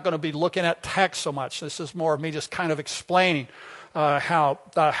it. And we're not going to be looking at text so much. This is more of me just kind of explaining how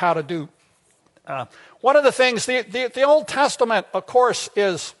to do. One of the things, the Old Testament, of course,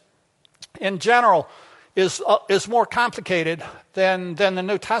 is in general is more complicated than the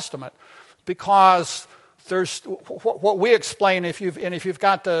New Testament, because there's what we explain if you've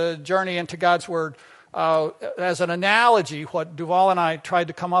got the Journey into God's Word. As an analogy, what Duval and I tried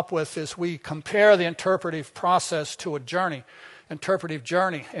to come up with is we compare the interpretive process to a interpretive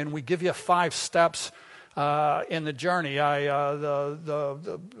journey, and we give you 5 steps in the journey.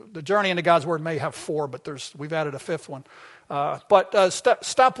 The Journey into God's Word may have 4, but we've added a 5th one. But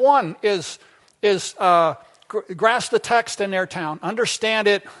step 1 is grasp the text in their town, understand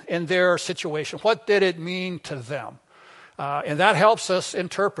it in their situation. What did it mean to them? And that helps us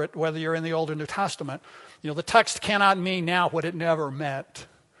interpret whether you're in the Old or New Testament. The text cannot mean now what it never meant.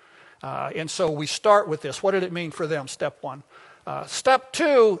 And so we start with this. What did it mean for them? Step 1. Step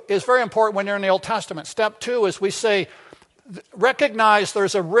 2 is very important when you're in the Old Testament. Step 2 is we say, recognize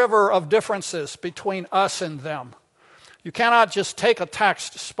there's a river of differences between us and them. You cannot just take a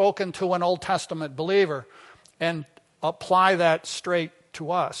text spoken to an Old Testament believer and apply that straight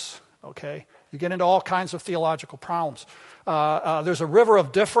to us, okay? You get into all kinds of theological problems. There's a river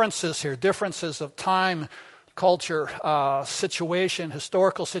of differences here, differences of time, culture, situation,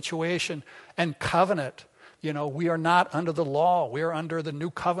 historical situation, and covenant. We are not under the law. We are under the new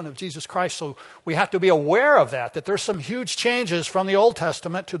covenant of Jesus Christ. So we have to be aware of that there's some huge changes from the Old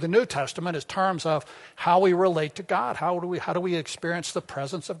Testament to the New Testament in terms of how we relate to God. How do we experience the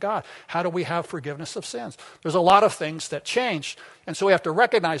presence of God? How do we have forgiveness of sins? There's a lot of things that change. And so we have to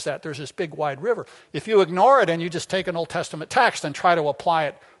recognize that there's this big wide river. If you ignore it and you just take an Old Testament text and try to apply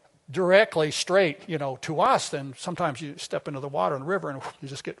it directly straight, to us, then sometimes you step into the water in the river and you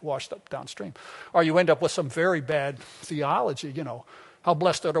just get washed up downstream. Or you end up with some very bad theology, how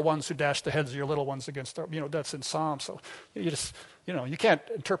blessed are the ones who dash the heads of your little ones against their, that's in Psalms. So you just, you can't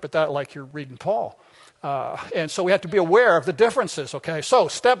interpret that like you're reading Paul. And so we have to be aware of the differences, okay? So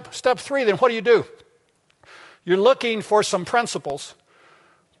step 3, then what do? You're looking for some principles,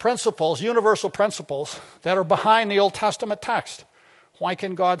 universal principles that are behind the Old Testament text. Why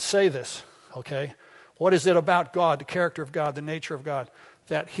can God say this? Okay, what is it about God, the character of God, the nature of God,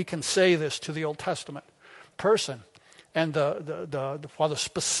 that He can say this to the Old Testament person? And while the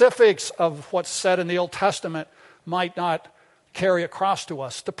specifics of what's said in the Old Testament might not carry across to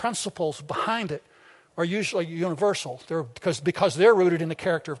us, the principles behind it are usually universal. They're because they're rooted in the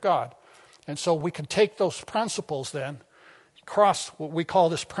character of God, and so we can take those principles then, cross what we call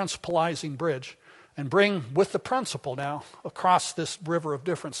this principalizing bridge, and bring with the principle now across this river of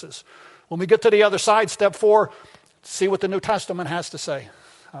differences. When we get to the other side, step 4, see what the New Testament has to say.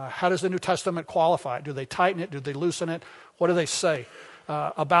 How does the New Testament qualify it? Do they tighten it? Do they loosen it? What do they say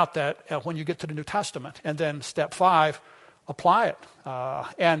about that when you get to the New Testament? And then step 5, apply it.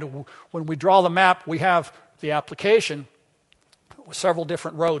 And when we draw the map, we have the application with several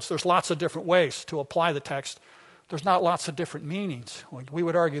different roads. There's lots of different ways to apply the text. there's not lots of different meanings. We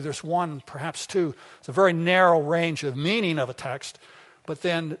would argue there's one, perhaps two. It's a very narrow range of meaning of a text, but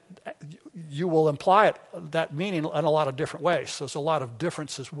then you will imply that meaning in a lot of different ways. So there's a lot of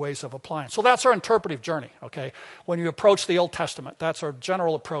differences, ways of applying. So that's our interpretive journey, okay? When you approach the Old Testament, that's our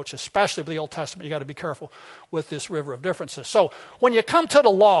general approach, especially with the Old Testament. You got to be careful with this river of differences. So when you come to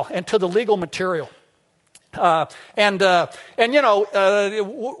the law and to the legal material, without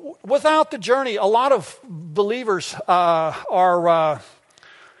the journey, a lot of believers are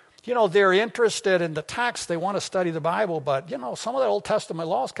they're interested in the text. They want to study the Bible, but, some of the Old Testament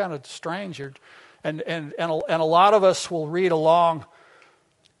law is kind of strange. And a lot of us will read along,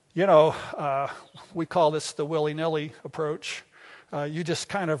 we call this the willy-nilly approach. You just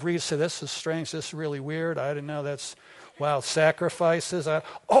kind of read, say, this is strange, this is really weird. I didn't know that's, wow, sacrifices.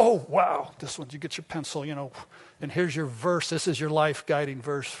 Wow, this one, you get your pencil, and here's your verse. This is your life guiding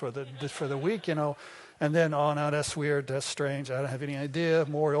verse for the week, And then, no, that's weird, that's strange, I don't have any idea.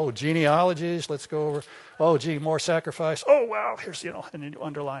 More, genealogies, let's go over. More sacrifice. Oh, wow, here's, and then you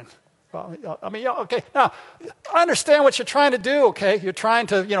underline. Well, okay. Now, I understand what you're trying to do, okay? You're trying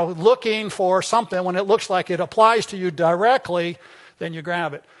to, looking for something. When it looks like it applies to you directly, then you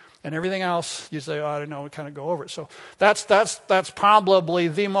grab it. And everything else, you say, I don't know, we kind of go over it. So that's probably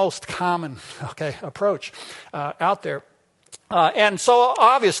the most common, approach out there. And so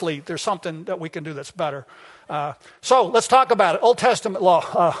obviously there's something that we can do that's better. So let's talk about it. Old Testament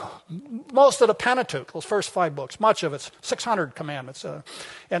law. Most of the Pentateuch, those first 5 books, much of it's 600 commandments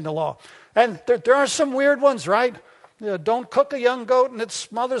in the law. And there are some weird ones, right? Don't cook a young goat in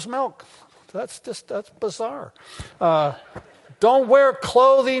its mother's milk. That's bizarre. Don't wear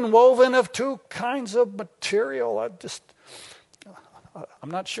clothing woven of 2 kinds of material.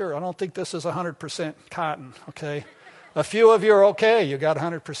 I'm not sure. I don't think this is 100% cotton, okay? A few of you are okay. You got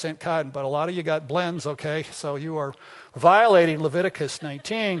 100% cotton, but a lot of you got blends, okay? So you are violating Leviticus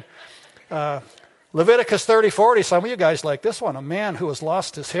 19. Leviticus 30:40, some of you guys like this one. A man who has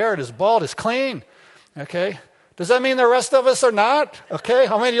lost his hair and is bald is clean, okay? Does that mean the rest of us are not? Okay,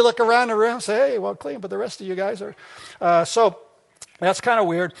 how many of you look around the room and say, hey, well, clean, but the rest of you guys are? So that's kind of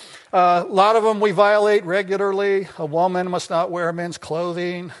weird. A lot of them we violate regularly. A woman must not wear men's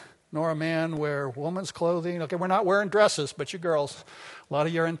clothing, nor a man wear woman's clothing. Okay, we're not wearing dresses, but you girls, a lot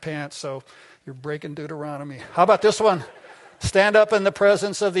of you are in pants, so you're breaking Deuteronomy. How about this one? Stand up in the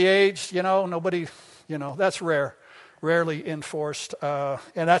presence of the aged. Nobody, that's rarely enforced. And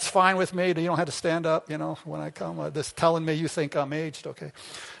that's fine with me. You don't have to stand up, when I come. Just telling me you think I'm aged, okay?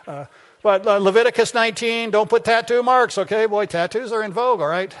 But Leviticus 19, don't put tattoo marks, okay? Boy, tattoos are in vogue, all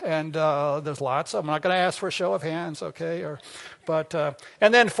right? And there's lots. I'm not going to ask for a show of hands, okay?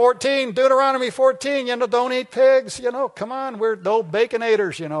 And then 14, Deuteronomy 14, don't eat pigs, come on, we're no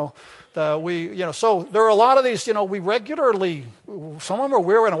baconators, So there are a lot of these, we regularly, some of them are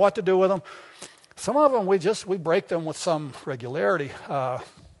weird, we don't know what to do with them. Some of them, we break them with some regularity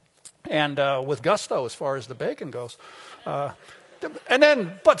and with gusto as far as the bacon goes.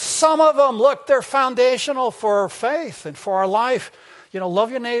 But some of them, look, they're foundational for our faith and for our life. Love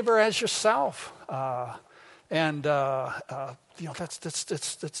your neighbor as yourself. That's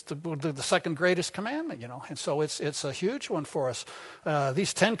the second greatest commandment, And so it's a huge one for us.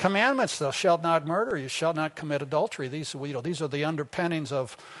 These 10 commandments, thou shalt not murder, you shall not commit adultery. These are the underpinnings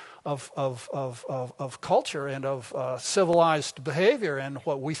of culture and of civilized behavior and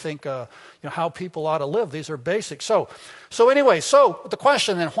what we think, how people ought to live. These are basic. So the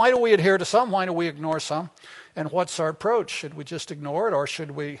question then, why do we adhere to some? Why do we ignore some? And what's our approach? Should we just ignore it, or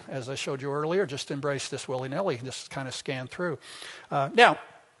should we, as I showed you earlier, just embrace this willy-nilly, just kind of scan through? Now,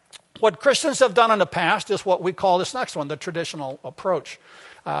 what Christians have done in the past is what we call this next one, the traditional approach.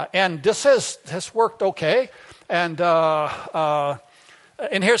 And this has worked okay. And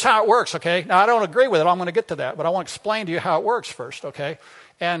here's how it works, okay? Now, I don't agree with it. I'm going to get to that, but I want to explain to you how it works first, okay?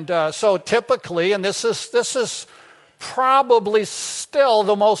 And so typically, and this is probably still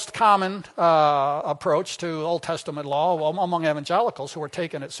the most common approach to Old Testament law among evangelicals who are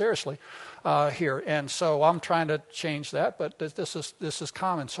taking it seriously here. And so I'm trying to change that, but this is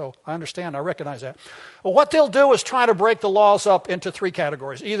common, so I understand, I recognize that. Well, what they'll do is try to break the laws up into 3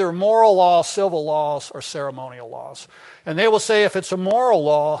 categories, either moral laws, civil laws, or ceremonial laws. And they will say if it's a moral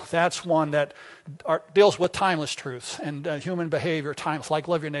law, that's one that deals with timeless truths and human behavior, timeless, like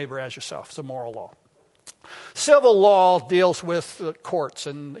love your neighbor as yourself. It's a moral law. Civil law deals with courts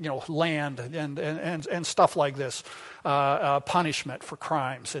and land and stuff like this, punishment for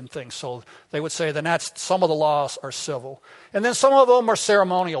crimes and things. So they would say then some of the laws are civil, and then some of them are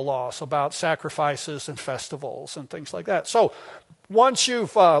ceremonial laws about sacrifices and festivals and things like that. So once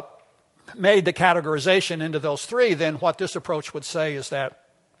you've made the categorization into those three, then what this approach would say is that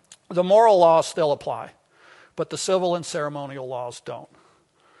the moral laws still apply, but the civil and ceremonial laws don't.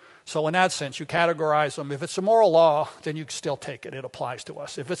 So in that sense, you categorize them. If it's a moral law, then you can still take it. It applies to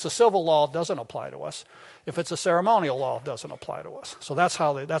us. If it's a civil law, it doesn't apply to us. If it's a ceremonial law, it doesn't apply to us. So that's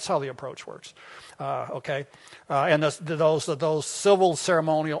how the approach works. And those civil,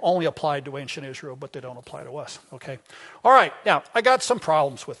 ceremonial only applied to ancient Israel, but they don't apply to us. Okay. All right. Now, I got some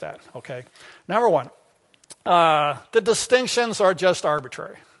problems with that. Okay. Number one, the distinctions are just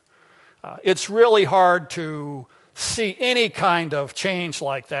arbitrary. It's really hard to see any kind of change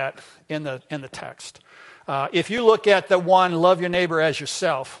like that in the text. If you look at the one, love your neighbor as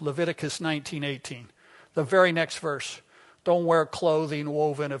yourself, Leviticus 19:18, the very next verse, don't wear clothing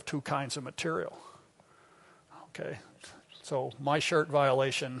woven of two kinds of material. Okay, so my shirt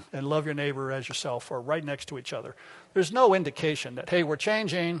violation and love your neighbor as yourself are right next to each other. There's no indication that, hey, we're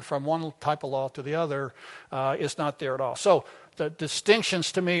changing from one type of law to the other. It's not there at all. So the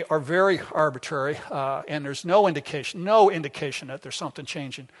distinctions to me are very arbitrary, and there's no indication that there's something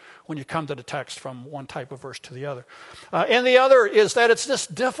changing when you come to the text from one type of verse to the other. And the other is that it's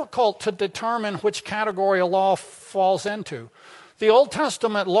just difficult to determine which category a law falls into. The Old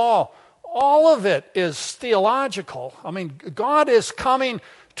Testament law, all of it is theological. I mean, God is coming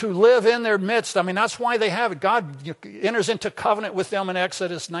to live in their midst. I mean, that's why they have it. God enters into covenant with them in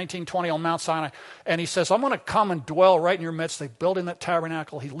Exodus 19:20 on Mount Sinai, and he says, I'm going to come and dwell right in your midst. They build in that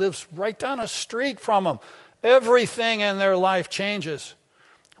tabernacle. He lives right down a street from them. Everything in their life changes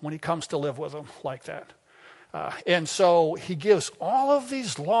when he comes to live with them like that. And so he gives all of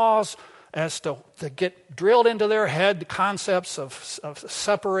these laws as to get drilled into their head, the concepts of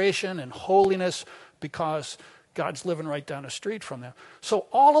separation and holiness, because God's living right down the street from them. So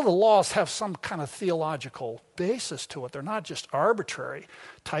all of the laws have some kind of theological basis to it. They're not just arbitrary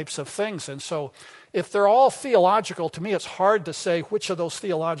types of things. And so if they're all theological, to me it's hard to say which of those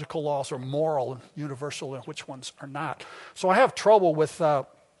theological laws are moral and universal and which ones are not. So I have trouble with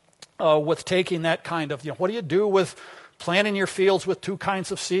taking that kind of, what do you do with planting your fields with two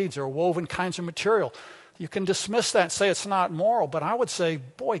kinds of seeds or woven kinds of material? You can dismiss that and say it's not moral, but I would say,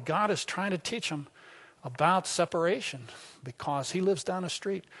 boy, God is trying to teach them about separation because he lives down the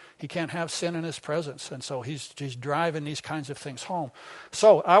street. He can't have sin in his presence, and so he's driving these kinds of things home.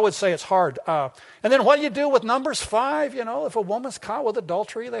 So I would say it's hard. And then what do you do with Numbers 5? If a woman's caught with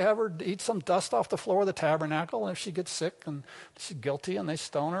adultery, they have her eat some dust off the floor of the tabernacle, and if she gets sick and she's guilty and they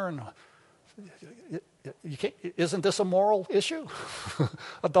stone her, and isn't this a moral issue?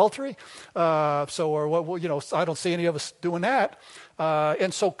 Adultery? I don't see any of us doing that.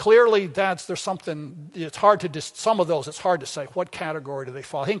 And so clearly there's something, it's hard to, some of those, it's hard to say what category do they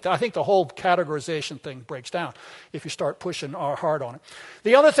fall. I think the whole categorization thing breaks down if you start pushing hard on it.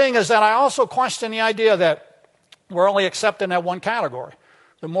 The other thing is that I also question the idea that we're only accepting that one category.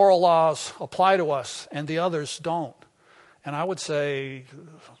 The moral laws apply to us and the others don't. And I would say,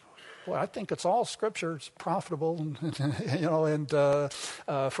 well, I think it's all Scripture. It's profitable, and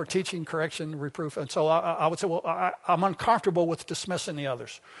for teaching, correction, reproof. And so I would say, well, I'm uncomfortable with dismissing the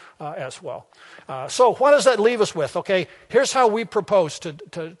others as well. So what does that leave us with? Okay, here's how we propose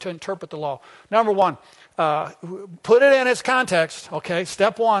to interpret the law. Number one, put it in its context. Okay,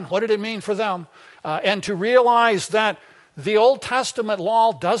 step one, what did it mean for them? And to realize that the Old Testament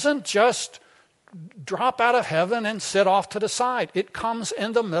law doesn't just drop out of heaven and sit off to the side. It comes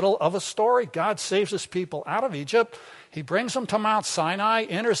in the middle of a story. God saves his people out of Egypt. He brings them to Mount Sinai,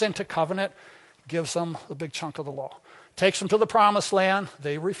 enters into covenant, gives them a big chunk of the law. Takes them to the promised land.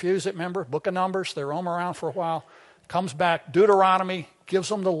 They refuse it, remember? Book of Numbers. They roam around for a while. Comes back. Deuteronomy gives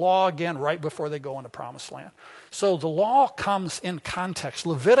them the law again right before they go into promised land. So the law comes in context.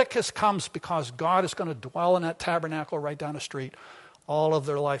 Leviticus comes because God is going to dwell in that tabernacle right down the street. All of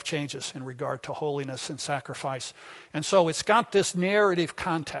their life changes in regard to holiness and sacrifice. And so it's got this narrative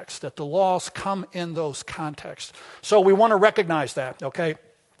context that the laws come in those contexts. So we want to recognize that, okay?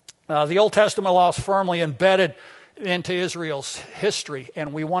 The Old Testament law is firmly embedded into Israel's history,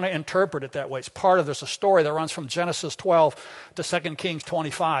 and we want to interpret it that way. It's there's a story that runs from Genesis 12 to 2 Kings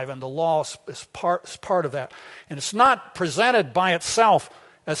 25, and the law is part of that. And it's not presented by itself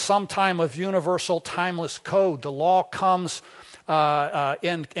as some time of universal, timeless code. The law comes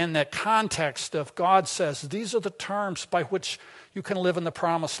in the context of God says, these are the terms by which you can live in the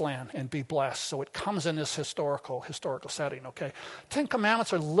promised land and be blessed. So it comes in this historical setting, okay? 10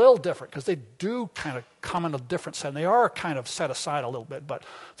 Commandments are a little different because they do kind of come in a different setting. They are kind of set aside a little bit, but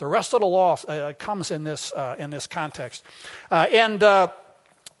the rest of the law comes in this context. And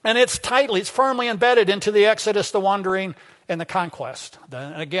it's firmly embedded into the Exodus, the wandering, and the conquest.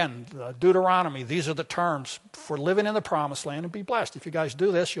 And again, Deuteronomy, these are the terms for living in the promised land and be blessed. If you guys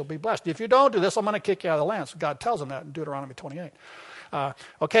do this, you'll be blessed. If you don't do this, I'm going to kick you out of the land. So God tells them that in Deuteronomy 28.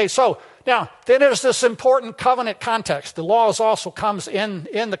 Okay, so now, then there's this important covenant context. The laws also comes in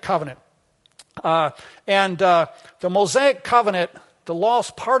the covenant. The Mosaic covenant, the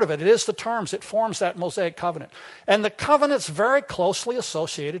law's part of it. It is the terms. It forms that Mosaic covenant. And the covenant's very closely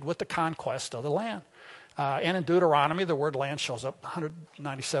associated with the conquest of the land. And in Deuteronomy, the word land shows up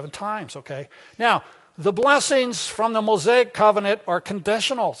 197 times, okay? Now, the blessings from the Mosaic covenant are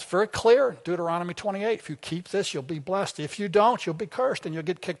conditional. It's very clear, Deuteronomy 28. If you keep this, you'll be blessed. If you don't, you'll be cursed and you'll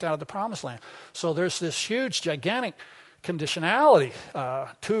get kicked out of the promised land. So there's this huge, gigantic conditionality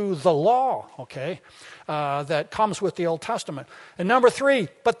to the law, okay, that comes with the Old Testament. And number 3,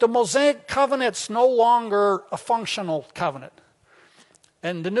 but the Mosaic covenant's no longer a functional covenant.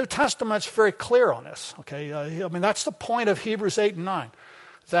 And the New Testament's very clear on this, okay? I mean, that's the point of Hebrews 8 and 9,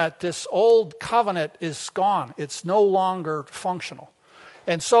 that this old covenant is gone. It's no longer functional.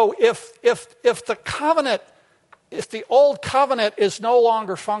 And so if the old covenant is no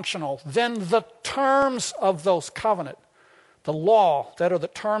longer functional, then the terms of those covenant, the law that are the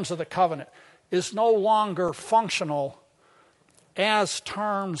terms of the covenant, is no longer functional as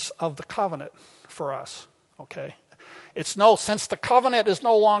terms of the covenant for us, okay? Since the covenant is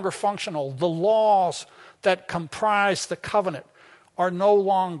no longer functional, the laws that comprise the covenant are no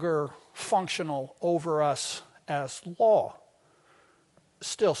longer functional over us as law.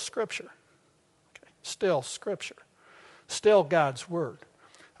 Still Scripture. Okay? Still Scripture. Still God's Word.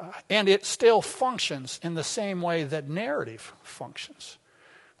 And it still functions in the same way that narrative functions.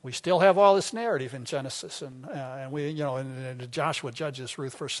 We still have all this narrative in Genesis, and we, and Joshua, Judges,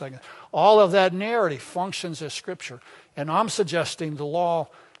 Ruth, 1st, 2nd. All of that narrative functions as Scripture. And I'm suggesting the law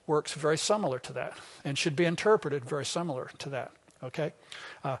works very similar to that and should be interpreted very similar to that. Okay?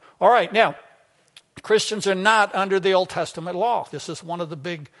 All right, now, Christians are not under the Old Testament law. This is one of the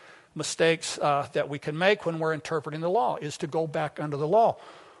big mistakes that we can make when we're interpreting the law, is to go back under the law.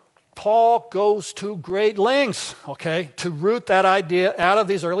 Paul goes to great lengths, okay, to root that idea out of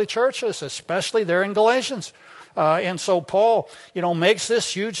these early churches, especially there in Galatians. And so Paul, makes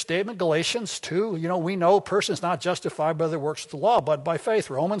this huge statement, Galatians 2, we know a person is not justified by the works of the law, but by faith.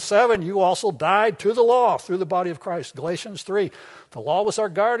 Romans 7, you also died to the law through the body of Christ. Galatians 3, the law was our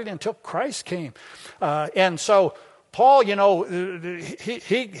guardian until Christ came. And so Paul, he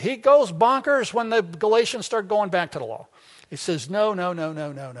goes bonkers when the Galatians start going back to the law. He says, no.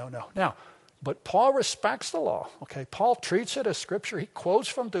 Now, but Paul respects the law, okay? Paul treats it as Scripture. He quotes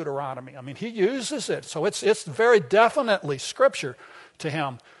from Deuteronomy. I mean, he uses it. So it's very definitely Scripture to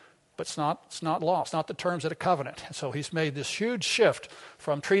him, but it's not law. It's not the terms of the covenant. And so he's made this huge shift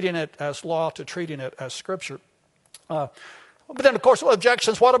from treating it as law to treating it as Scripture. But then, of course,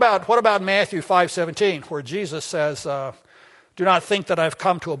 objections. What about Matthew 5:17, where Jesus says, do not think that I've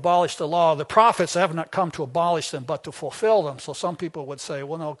come to abolish the law. The prophets have not come to abolish them, but to fulfill them. So some people would say,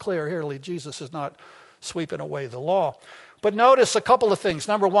 well, no, clearly Jesus is not sweeping away the law. But notice a couple of things.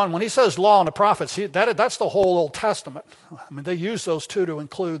 Number one, when he says law and the prophets, that's the whole Old Testament. I mean, they use those two to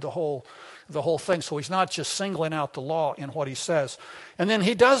include the whole thing. So he's not just singling out the law in what he says. And then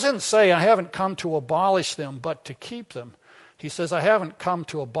he doesn't say, I haven't come to abolish them, but to keep them. He says, I haven't come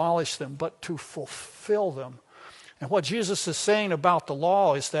to abolish them, but to fulfill them. And what Jesus is saying about the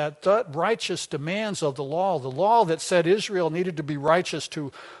law is that the righteous demands of the law that said Israel needed to be righteous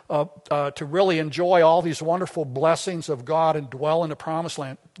to really enjoy all these wonderful blessings of God and dwell in the promised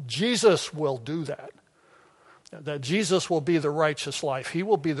land, Jesus will do that. That Jesus will be the righteous life. He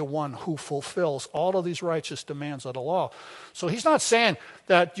will be the one who fulfills all of these righteous demands of the law. So he's not saying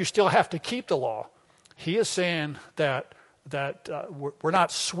that you still have to keep the law. He is saying that we're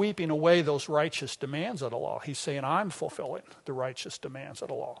not sweeping away those righteous demands of the law. He's saying, I'm fulfilling the righteous demands of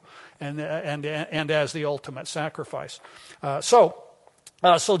the law, and as the ultimate sacrifice. So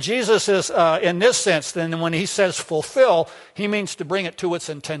Jesus is, in this sense, then when he says fulfill, he means to bring it to its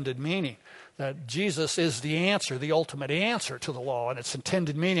intended meaning. That Jesus is the answer, the ultimate answer to the law and its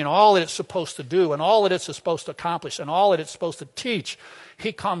intended meaning, all that it's supposed to do and all that it's supposed to accomplish and all that it's supposed to teach.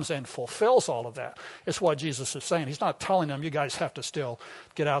 He comes and fulfills all of that. It's what Jesus is saying. He's not telling them, you guys have to still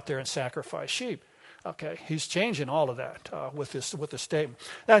get out there and sacrifice sheep. Okay, he's changing all of that with this statement.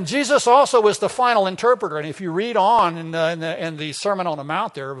 And Jesus also is the final interpreter. And if you read on in the Sermon on the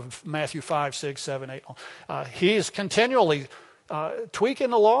Mount there, Matthew 5, 6, 7, 8, he is continually tweaking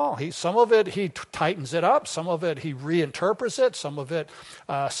the law. Some of it he tightens it up. Some of it he reinterprets it. Some of it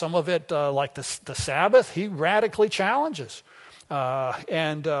like the Sabbath, he radically challenges.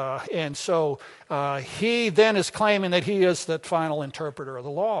 And so he then is claiming that he is the final interpreter of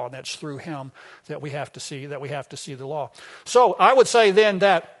the law, and that's through him that we have to see the law. So I would say then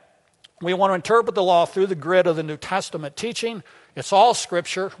that we want to interpret the law through the grid of the New Testament teaching. It's all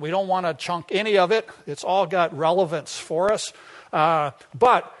Scripture. We don't want to chunk any of it. It's all got relevance for us.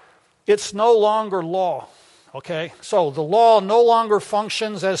 But it's no longer law. Okay? So the law no longer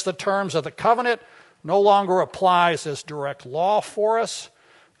functions as the terms of the covenant, no longer applies as direct law for us,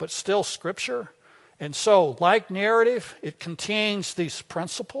 but still Scripture. And so, like narrative, it contains these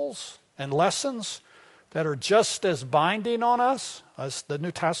principles and lessons that are just as binding on us as the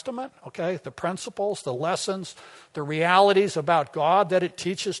New Testament, okay? The principles, the lessons, the realities about God that it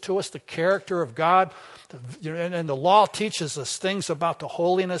teaches to us, the character of God. And the law teaches us things about the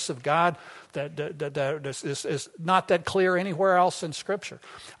holiness of God that is not that clear anywhere else in Scripture.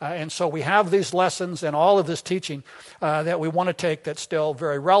 And so we have these lessons and all of this teaching that we want to take that's still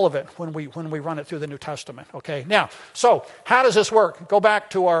very relevant when we run it through the New Testament. Okay, now, so how does this work? Go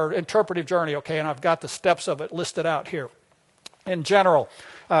back to our interpretive journey, okay, and I've got the steps of it listed out here. In general,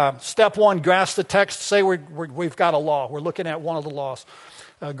 step one, grasp the text. Say we've got a law. We're looking at one of the laws.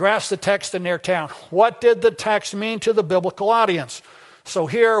 Grasp the text in their town. What did the text mean to the biblical audience? So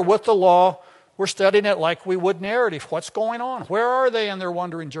here with the law, we're studying it like we would narrative. What's going on? Where are they in their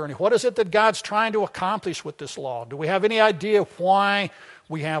wandering journey? What is it that God's trying to accomplish with this law? Do we have any idea why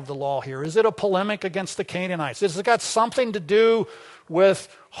we have the law here? Is it a polemic against the Canaanites? Has it got something to do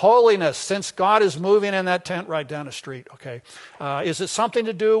with holiness, since God is moving in that tent right down the street? Okay, is it something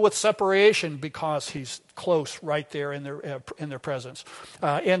to do with separation because He's close right there in their presence?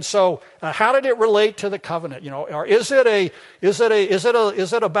 And so, how did it relate to the covenant? Or is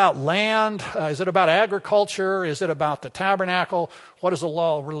it about land? Is it about agriculture? Is it about the tabernacle? What does the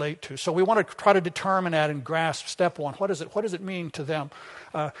law relate to? So we want to try to determine that and grasp step one. What does it mean to them?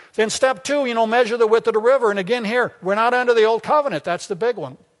 Then step two, measure the width of the river. And again here, we're not under the old covenant. That's the big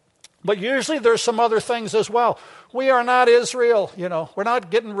one. But usually there's some other things as well. We are not Israel, We're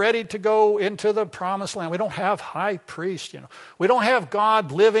not getting ready to go into the promised land. We don't have high priests, We don't have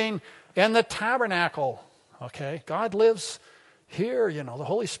God living in the tabernacle, okay? God lives here, the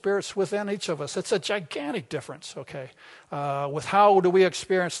Holy Spirit's within each of us. It's a gigantic difference, okay, with how do we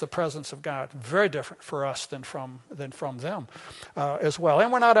experience the presence of God. Very different for us than from them as well.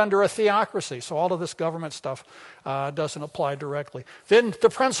 And we're not under a theocracy, so all of this government stuff doesn't apply directly. Then the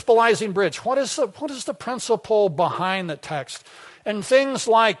principalizing bridge. What is the principle behind the text? And things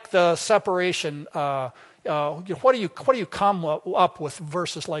like the separation. What do you come up with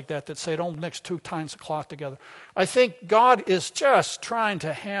verses like that say don't mix two kinds of cloth together? I think God is just trying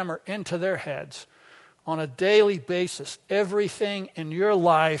to hammer into their heads on a daily basis. Everything in your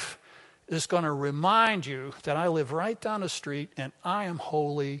life is going to remind you that I live right down the street and I am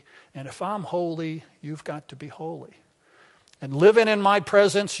holy, and if I'm holy, you've got to be holy. And living in my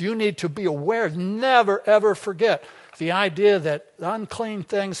presence, you need to be aware, never ever forget the idea that unclean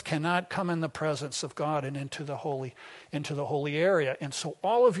things cannot come in the presence of God and into the holy area. And so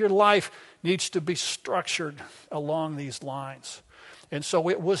all of your life needs to be structured along these lines. And so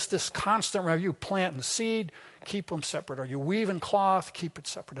it was this constant, are you planting seed? Keep them separate. Are you weaving cloth? Keep it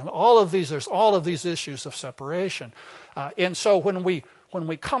separate. And there's all of these issues of separation. And so when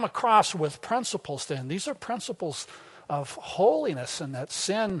we come across with principles, then these are principles of holiness, and that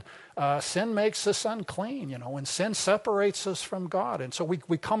sin makes us unclean, and sin separates us from God. And so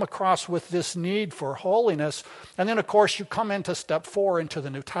we come across with this need for holiness. And then, of course, you come into step 4 into the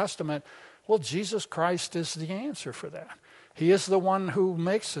New Testament. Well, Jesus Christ is the answer for that. He is the one who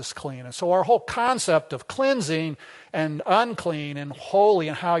makes us clean. And so our whole concept of cleansing and unclean and holy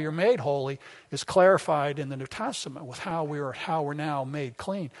and how you're made holy is clarified in the New Testament with how we're now made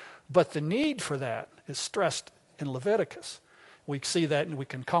clean. But the need for that is stressed in Leviticus. We see that, and we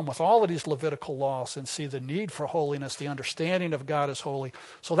can come with all of these Levitical laws and see the need for holiness, the understanding of God as holy.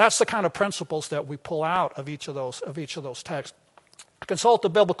 So that's the kind of principles that we pull out of each of those texts. Consult the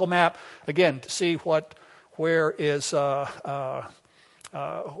biblical map again to see what is the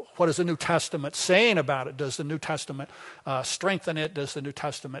New Testament saying about it? Does the New Testament strengthen it? Does the New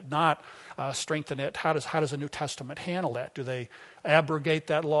Testament not strengthen it? How does the New Testament handle that? Do they abrogate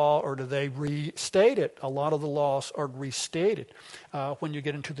that law, or do they restate it? A lot of the laws are restated when you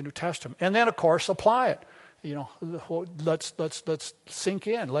get into the New Testament. And then, of course, apply it. Let's sink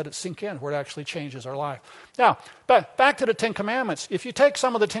in. Let it sink in where it actually changes our life. Now, back to the Ten Commandments. If you take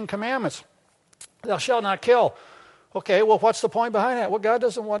some of the Ten Commandments, thou shalt not kill. Okay, well, what's the point behind that? Well, God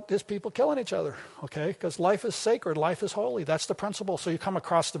doesn't want his people killing each other, okay? Because life is sacred, life is holy. That's the principle. So you come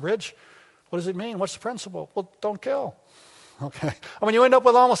across the bridge. What does it mean? What's the principle? Well, don't kill, Okay, I mean, you end up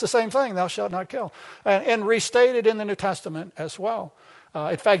with almost the same thing, thou shalt not kill, and restated in the New Testament as well.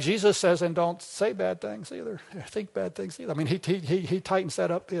 In fact, Jesus says, and don't say bad things either, think bad things either. I mean, he tightens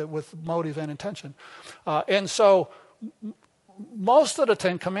that up with motive and intention. And so most of the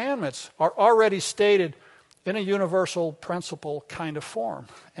Ten Commandments are already stated in a universal principle kind of form,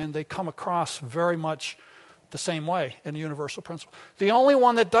 and they come across very much the same way in a universal principle. The only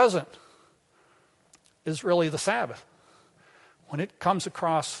one that doesn't is really the Sabbath. When it comes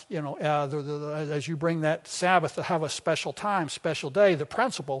across, as you bring that Sabbath to have a special time, special day, the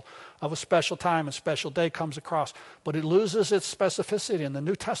principle of a special time and special day comes across. But it loses its specificity, and the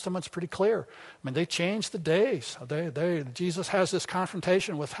New Testament's pretty clear. I mean, they changed the days. Jesus has this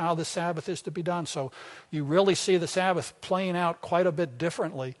confrontation with how the Sabbath is to be done. So you really see the Sabbath playing out quite a bit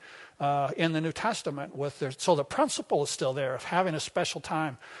differently in the New Testament. So the principle is still there of having a special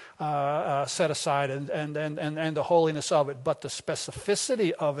time set aside and the holiness of it, but the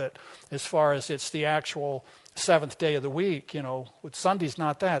specificity of it, as far as it's the actual seventh day of the week, with Sunday's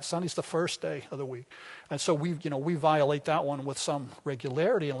not that. Sunday's the first day of the week, and so we violate that one with some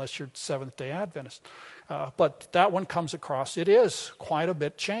regularity unless you're Seventh Day Adventist. But that one comes across. It is quite a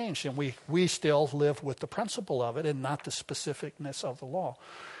bit changed, and we still live with the principle of it and not the specificness of the law.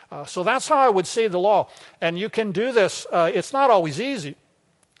 So that's how I would see the law. And you can do this. It's not always easy,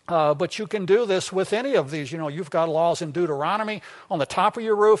 but you can do this with any of these. You've got laws in Deuteronomy. On the top of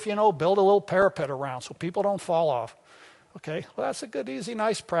your roof, build a little parapet around so people don't fall off. Okay, well, that's a good, easy,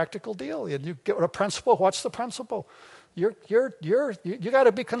 nice, practical deal. And you get a principle. What's the principle? You got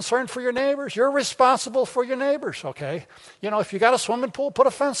to be concerned for your neighbors. You're responsible for your neighbors. Okay, if you got a swimming pool, put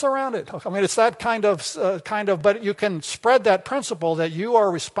a fence around it. I mean, it's that kind of. But you can spread that principle that you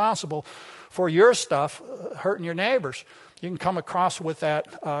are responsible for your stuff, hurting your neighbors. You can come across with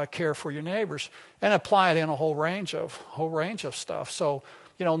that care for your neighbors and apply it in a whole range of stuff. So.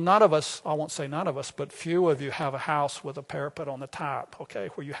 None of us, I won't say none of us, but few of you have a house with a parapet on the top, okay,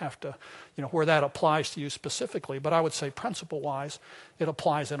 where you have to, where that applies to you specifically. But I would say principle-wise, it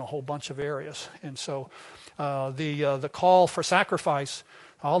applies in a whole bunch of areas. And so the call for sacrifice,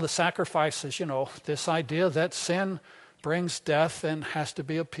 all the sacrifices, this idea that sin brings death and has to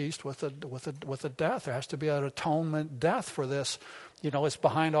be appeased with a death. There has to be an atonement death for this. It's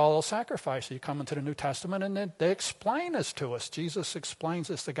behind all those sacrifices. You come into the New Testament and they explain this to us. Jesus explains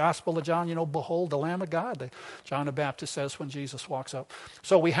this. The Gospel of John, behold the Lamb of God, John the Baptist says when Jesus walks up.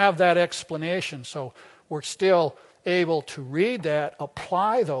 So we have that explanation. So we're still able to read that,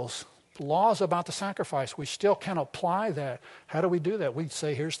 apply those laws about the sacrifice. We still can apply that. How do we do that? We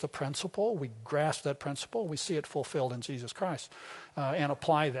say, here's the principle. We grasp that principle. We see it fulfilled in Jesus Christ and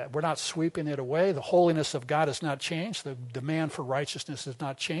apply that. We're not sweeping it away. The holiness of God has not changed. The demand for righteousness has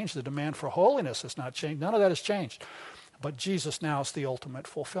not changed. The demand for holiness has not changed. None of that has changed. But Jesus now is the ultimate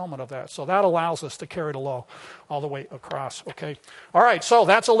fulfillment of that. So that allows us to carry the law all the way across. Okay. All right. So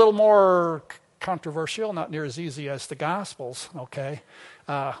that's a little more controversial, not near as easy as the Gospels. Okay.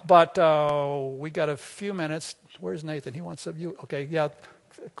 But we got a few minutes. Where's Nathan? He wants a view. Okay, yeah.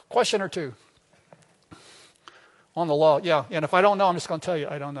 Question or two on the law. Yeah, and if I don't know, I'm just going to tell you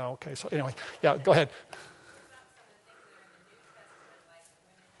I don't know. Okay, so anyway, yeah, go ahead.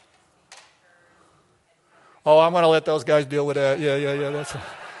 Oh, I'm going to let those guys deal with that. Yeah.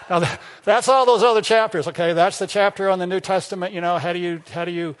 That's all those other chapters. Okay, that's the chapter on the New Testament. How do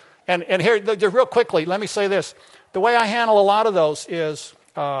you? And here, real quickly, let me say this. The way I handle a lot of those is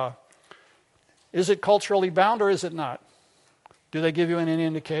it culturally bound or is it not? Do they give you any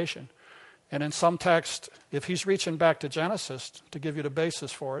indication? And in some text, if he's reaching back to Genesis to give you the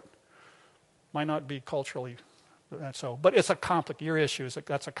basis for it, might not be culturally so. But it's your issue is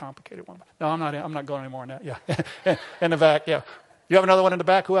that's a complicated one. No, I'm not going any more on that. Yeah, in the back. Yeah, you have another one in the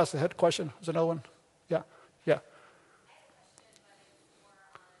back. Who else? The question. Is another one? Yeah.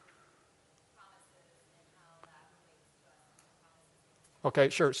 Okay,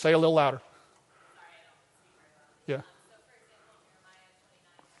 sure. Say a little louder. Yeah.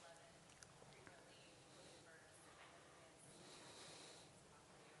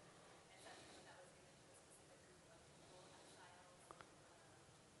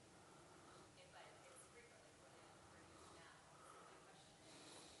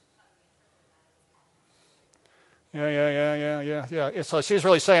 Yeah. So she's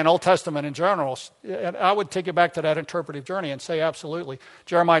really saying Old Testament in general. And I would take you back to that interpretive journey and say absolutely.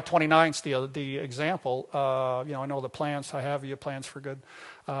 Jeremiah 29's the example. I know the plans I have, you plans for good.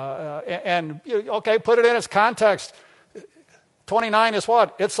 Okay, put it in its context. 29 is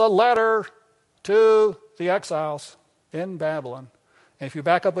what? It's a letter to the exiles in Babylon. And if you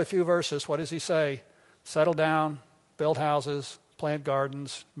back up a few verses, what does he say? Settle down, build houses, plant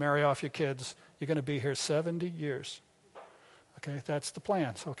gardens, marry off your kids. You're going to be here 70 years. Okay, that's the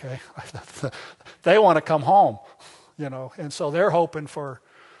plans, okay? They want to come home, and so they're hoping for,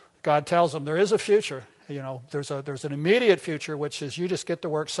 God tells them there is a future. There's an immediate future, which is you just get to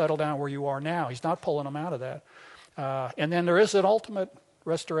work, settle down where you are now. He's not pulling them out of that. And then there is an ultimate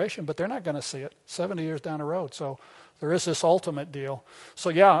restoration, but they're not going to see it 70 years down the road. So there is this ultimate deal. So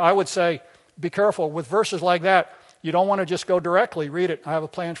yeah, I would say be careful with verses like that. You don't want to just go directly, read it, I have a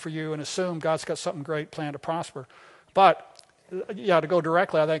plan for you, and assume God's got something great planned to prosper. But yeah, to go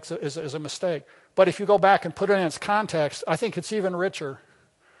directly, I think is a mistake. But if you go back and put it in its context, I think it's even richer.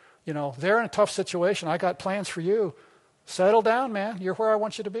 They're in a tough situation. I got plans for you. Settle down, man. You're where I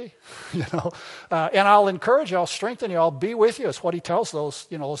want you to be. And I'll encourage you. I'll strengthen you. I'll be with you. It's what he tells those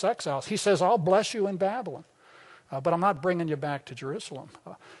exiles. He says, I'll bless you in Babylon, but I'm not bringing you back to Jerusalem.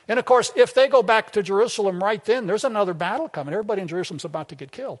 And of course, if they go back to Jerusalem right then, there's another battle coming. Everybody in Jerusalem's about to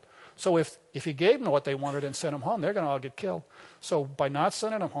get killed. So if he gave them what they wanted and sent them home, they're going to all get killed. So by not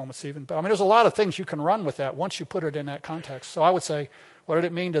sending them home, it's even better. There's a lot of things you can run with that once you put it in that context. So I would say, what did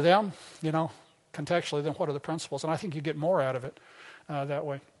it mean to them? Contextually, then what are the principles? And I think you get more out of it that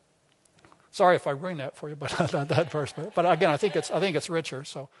way. Sorry if I ruined that for you, but that verse. But again, I think it's richer.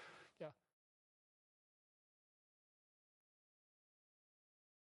 So.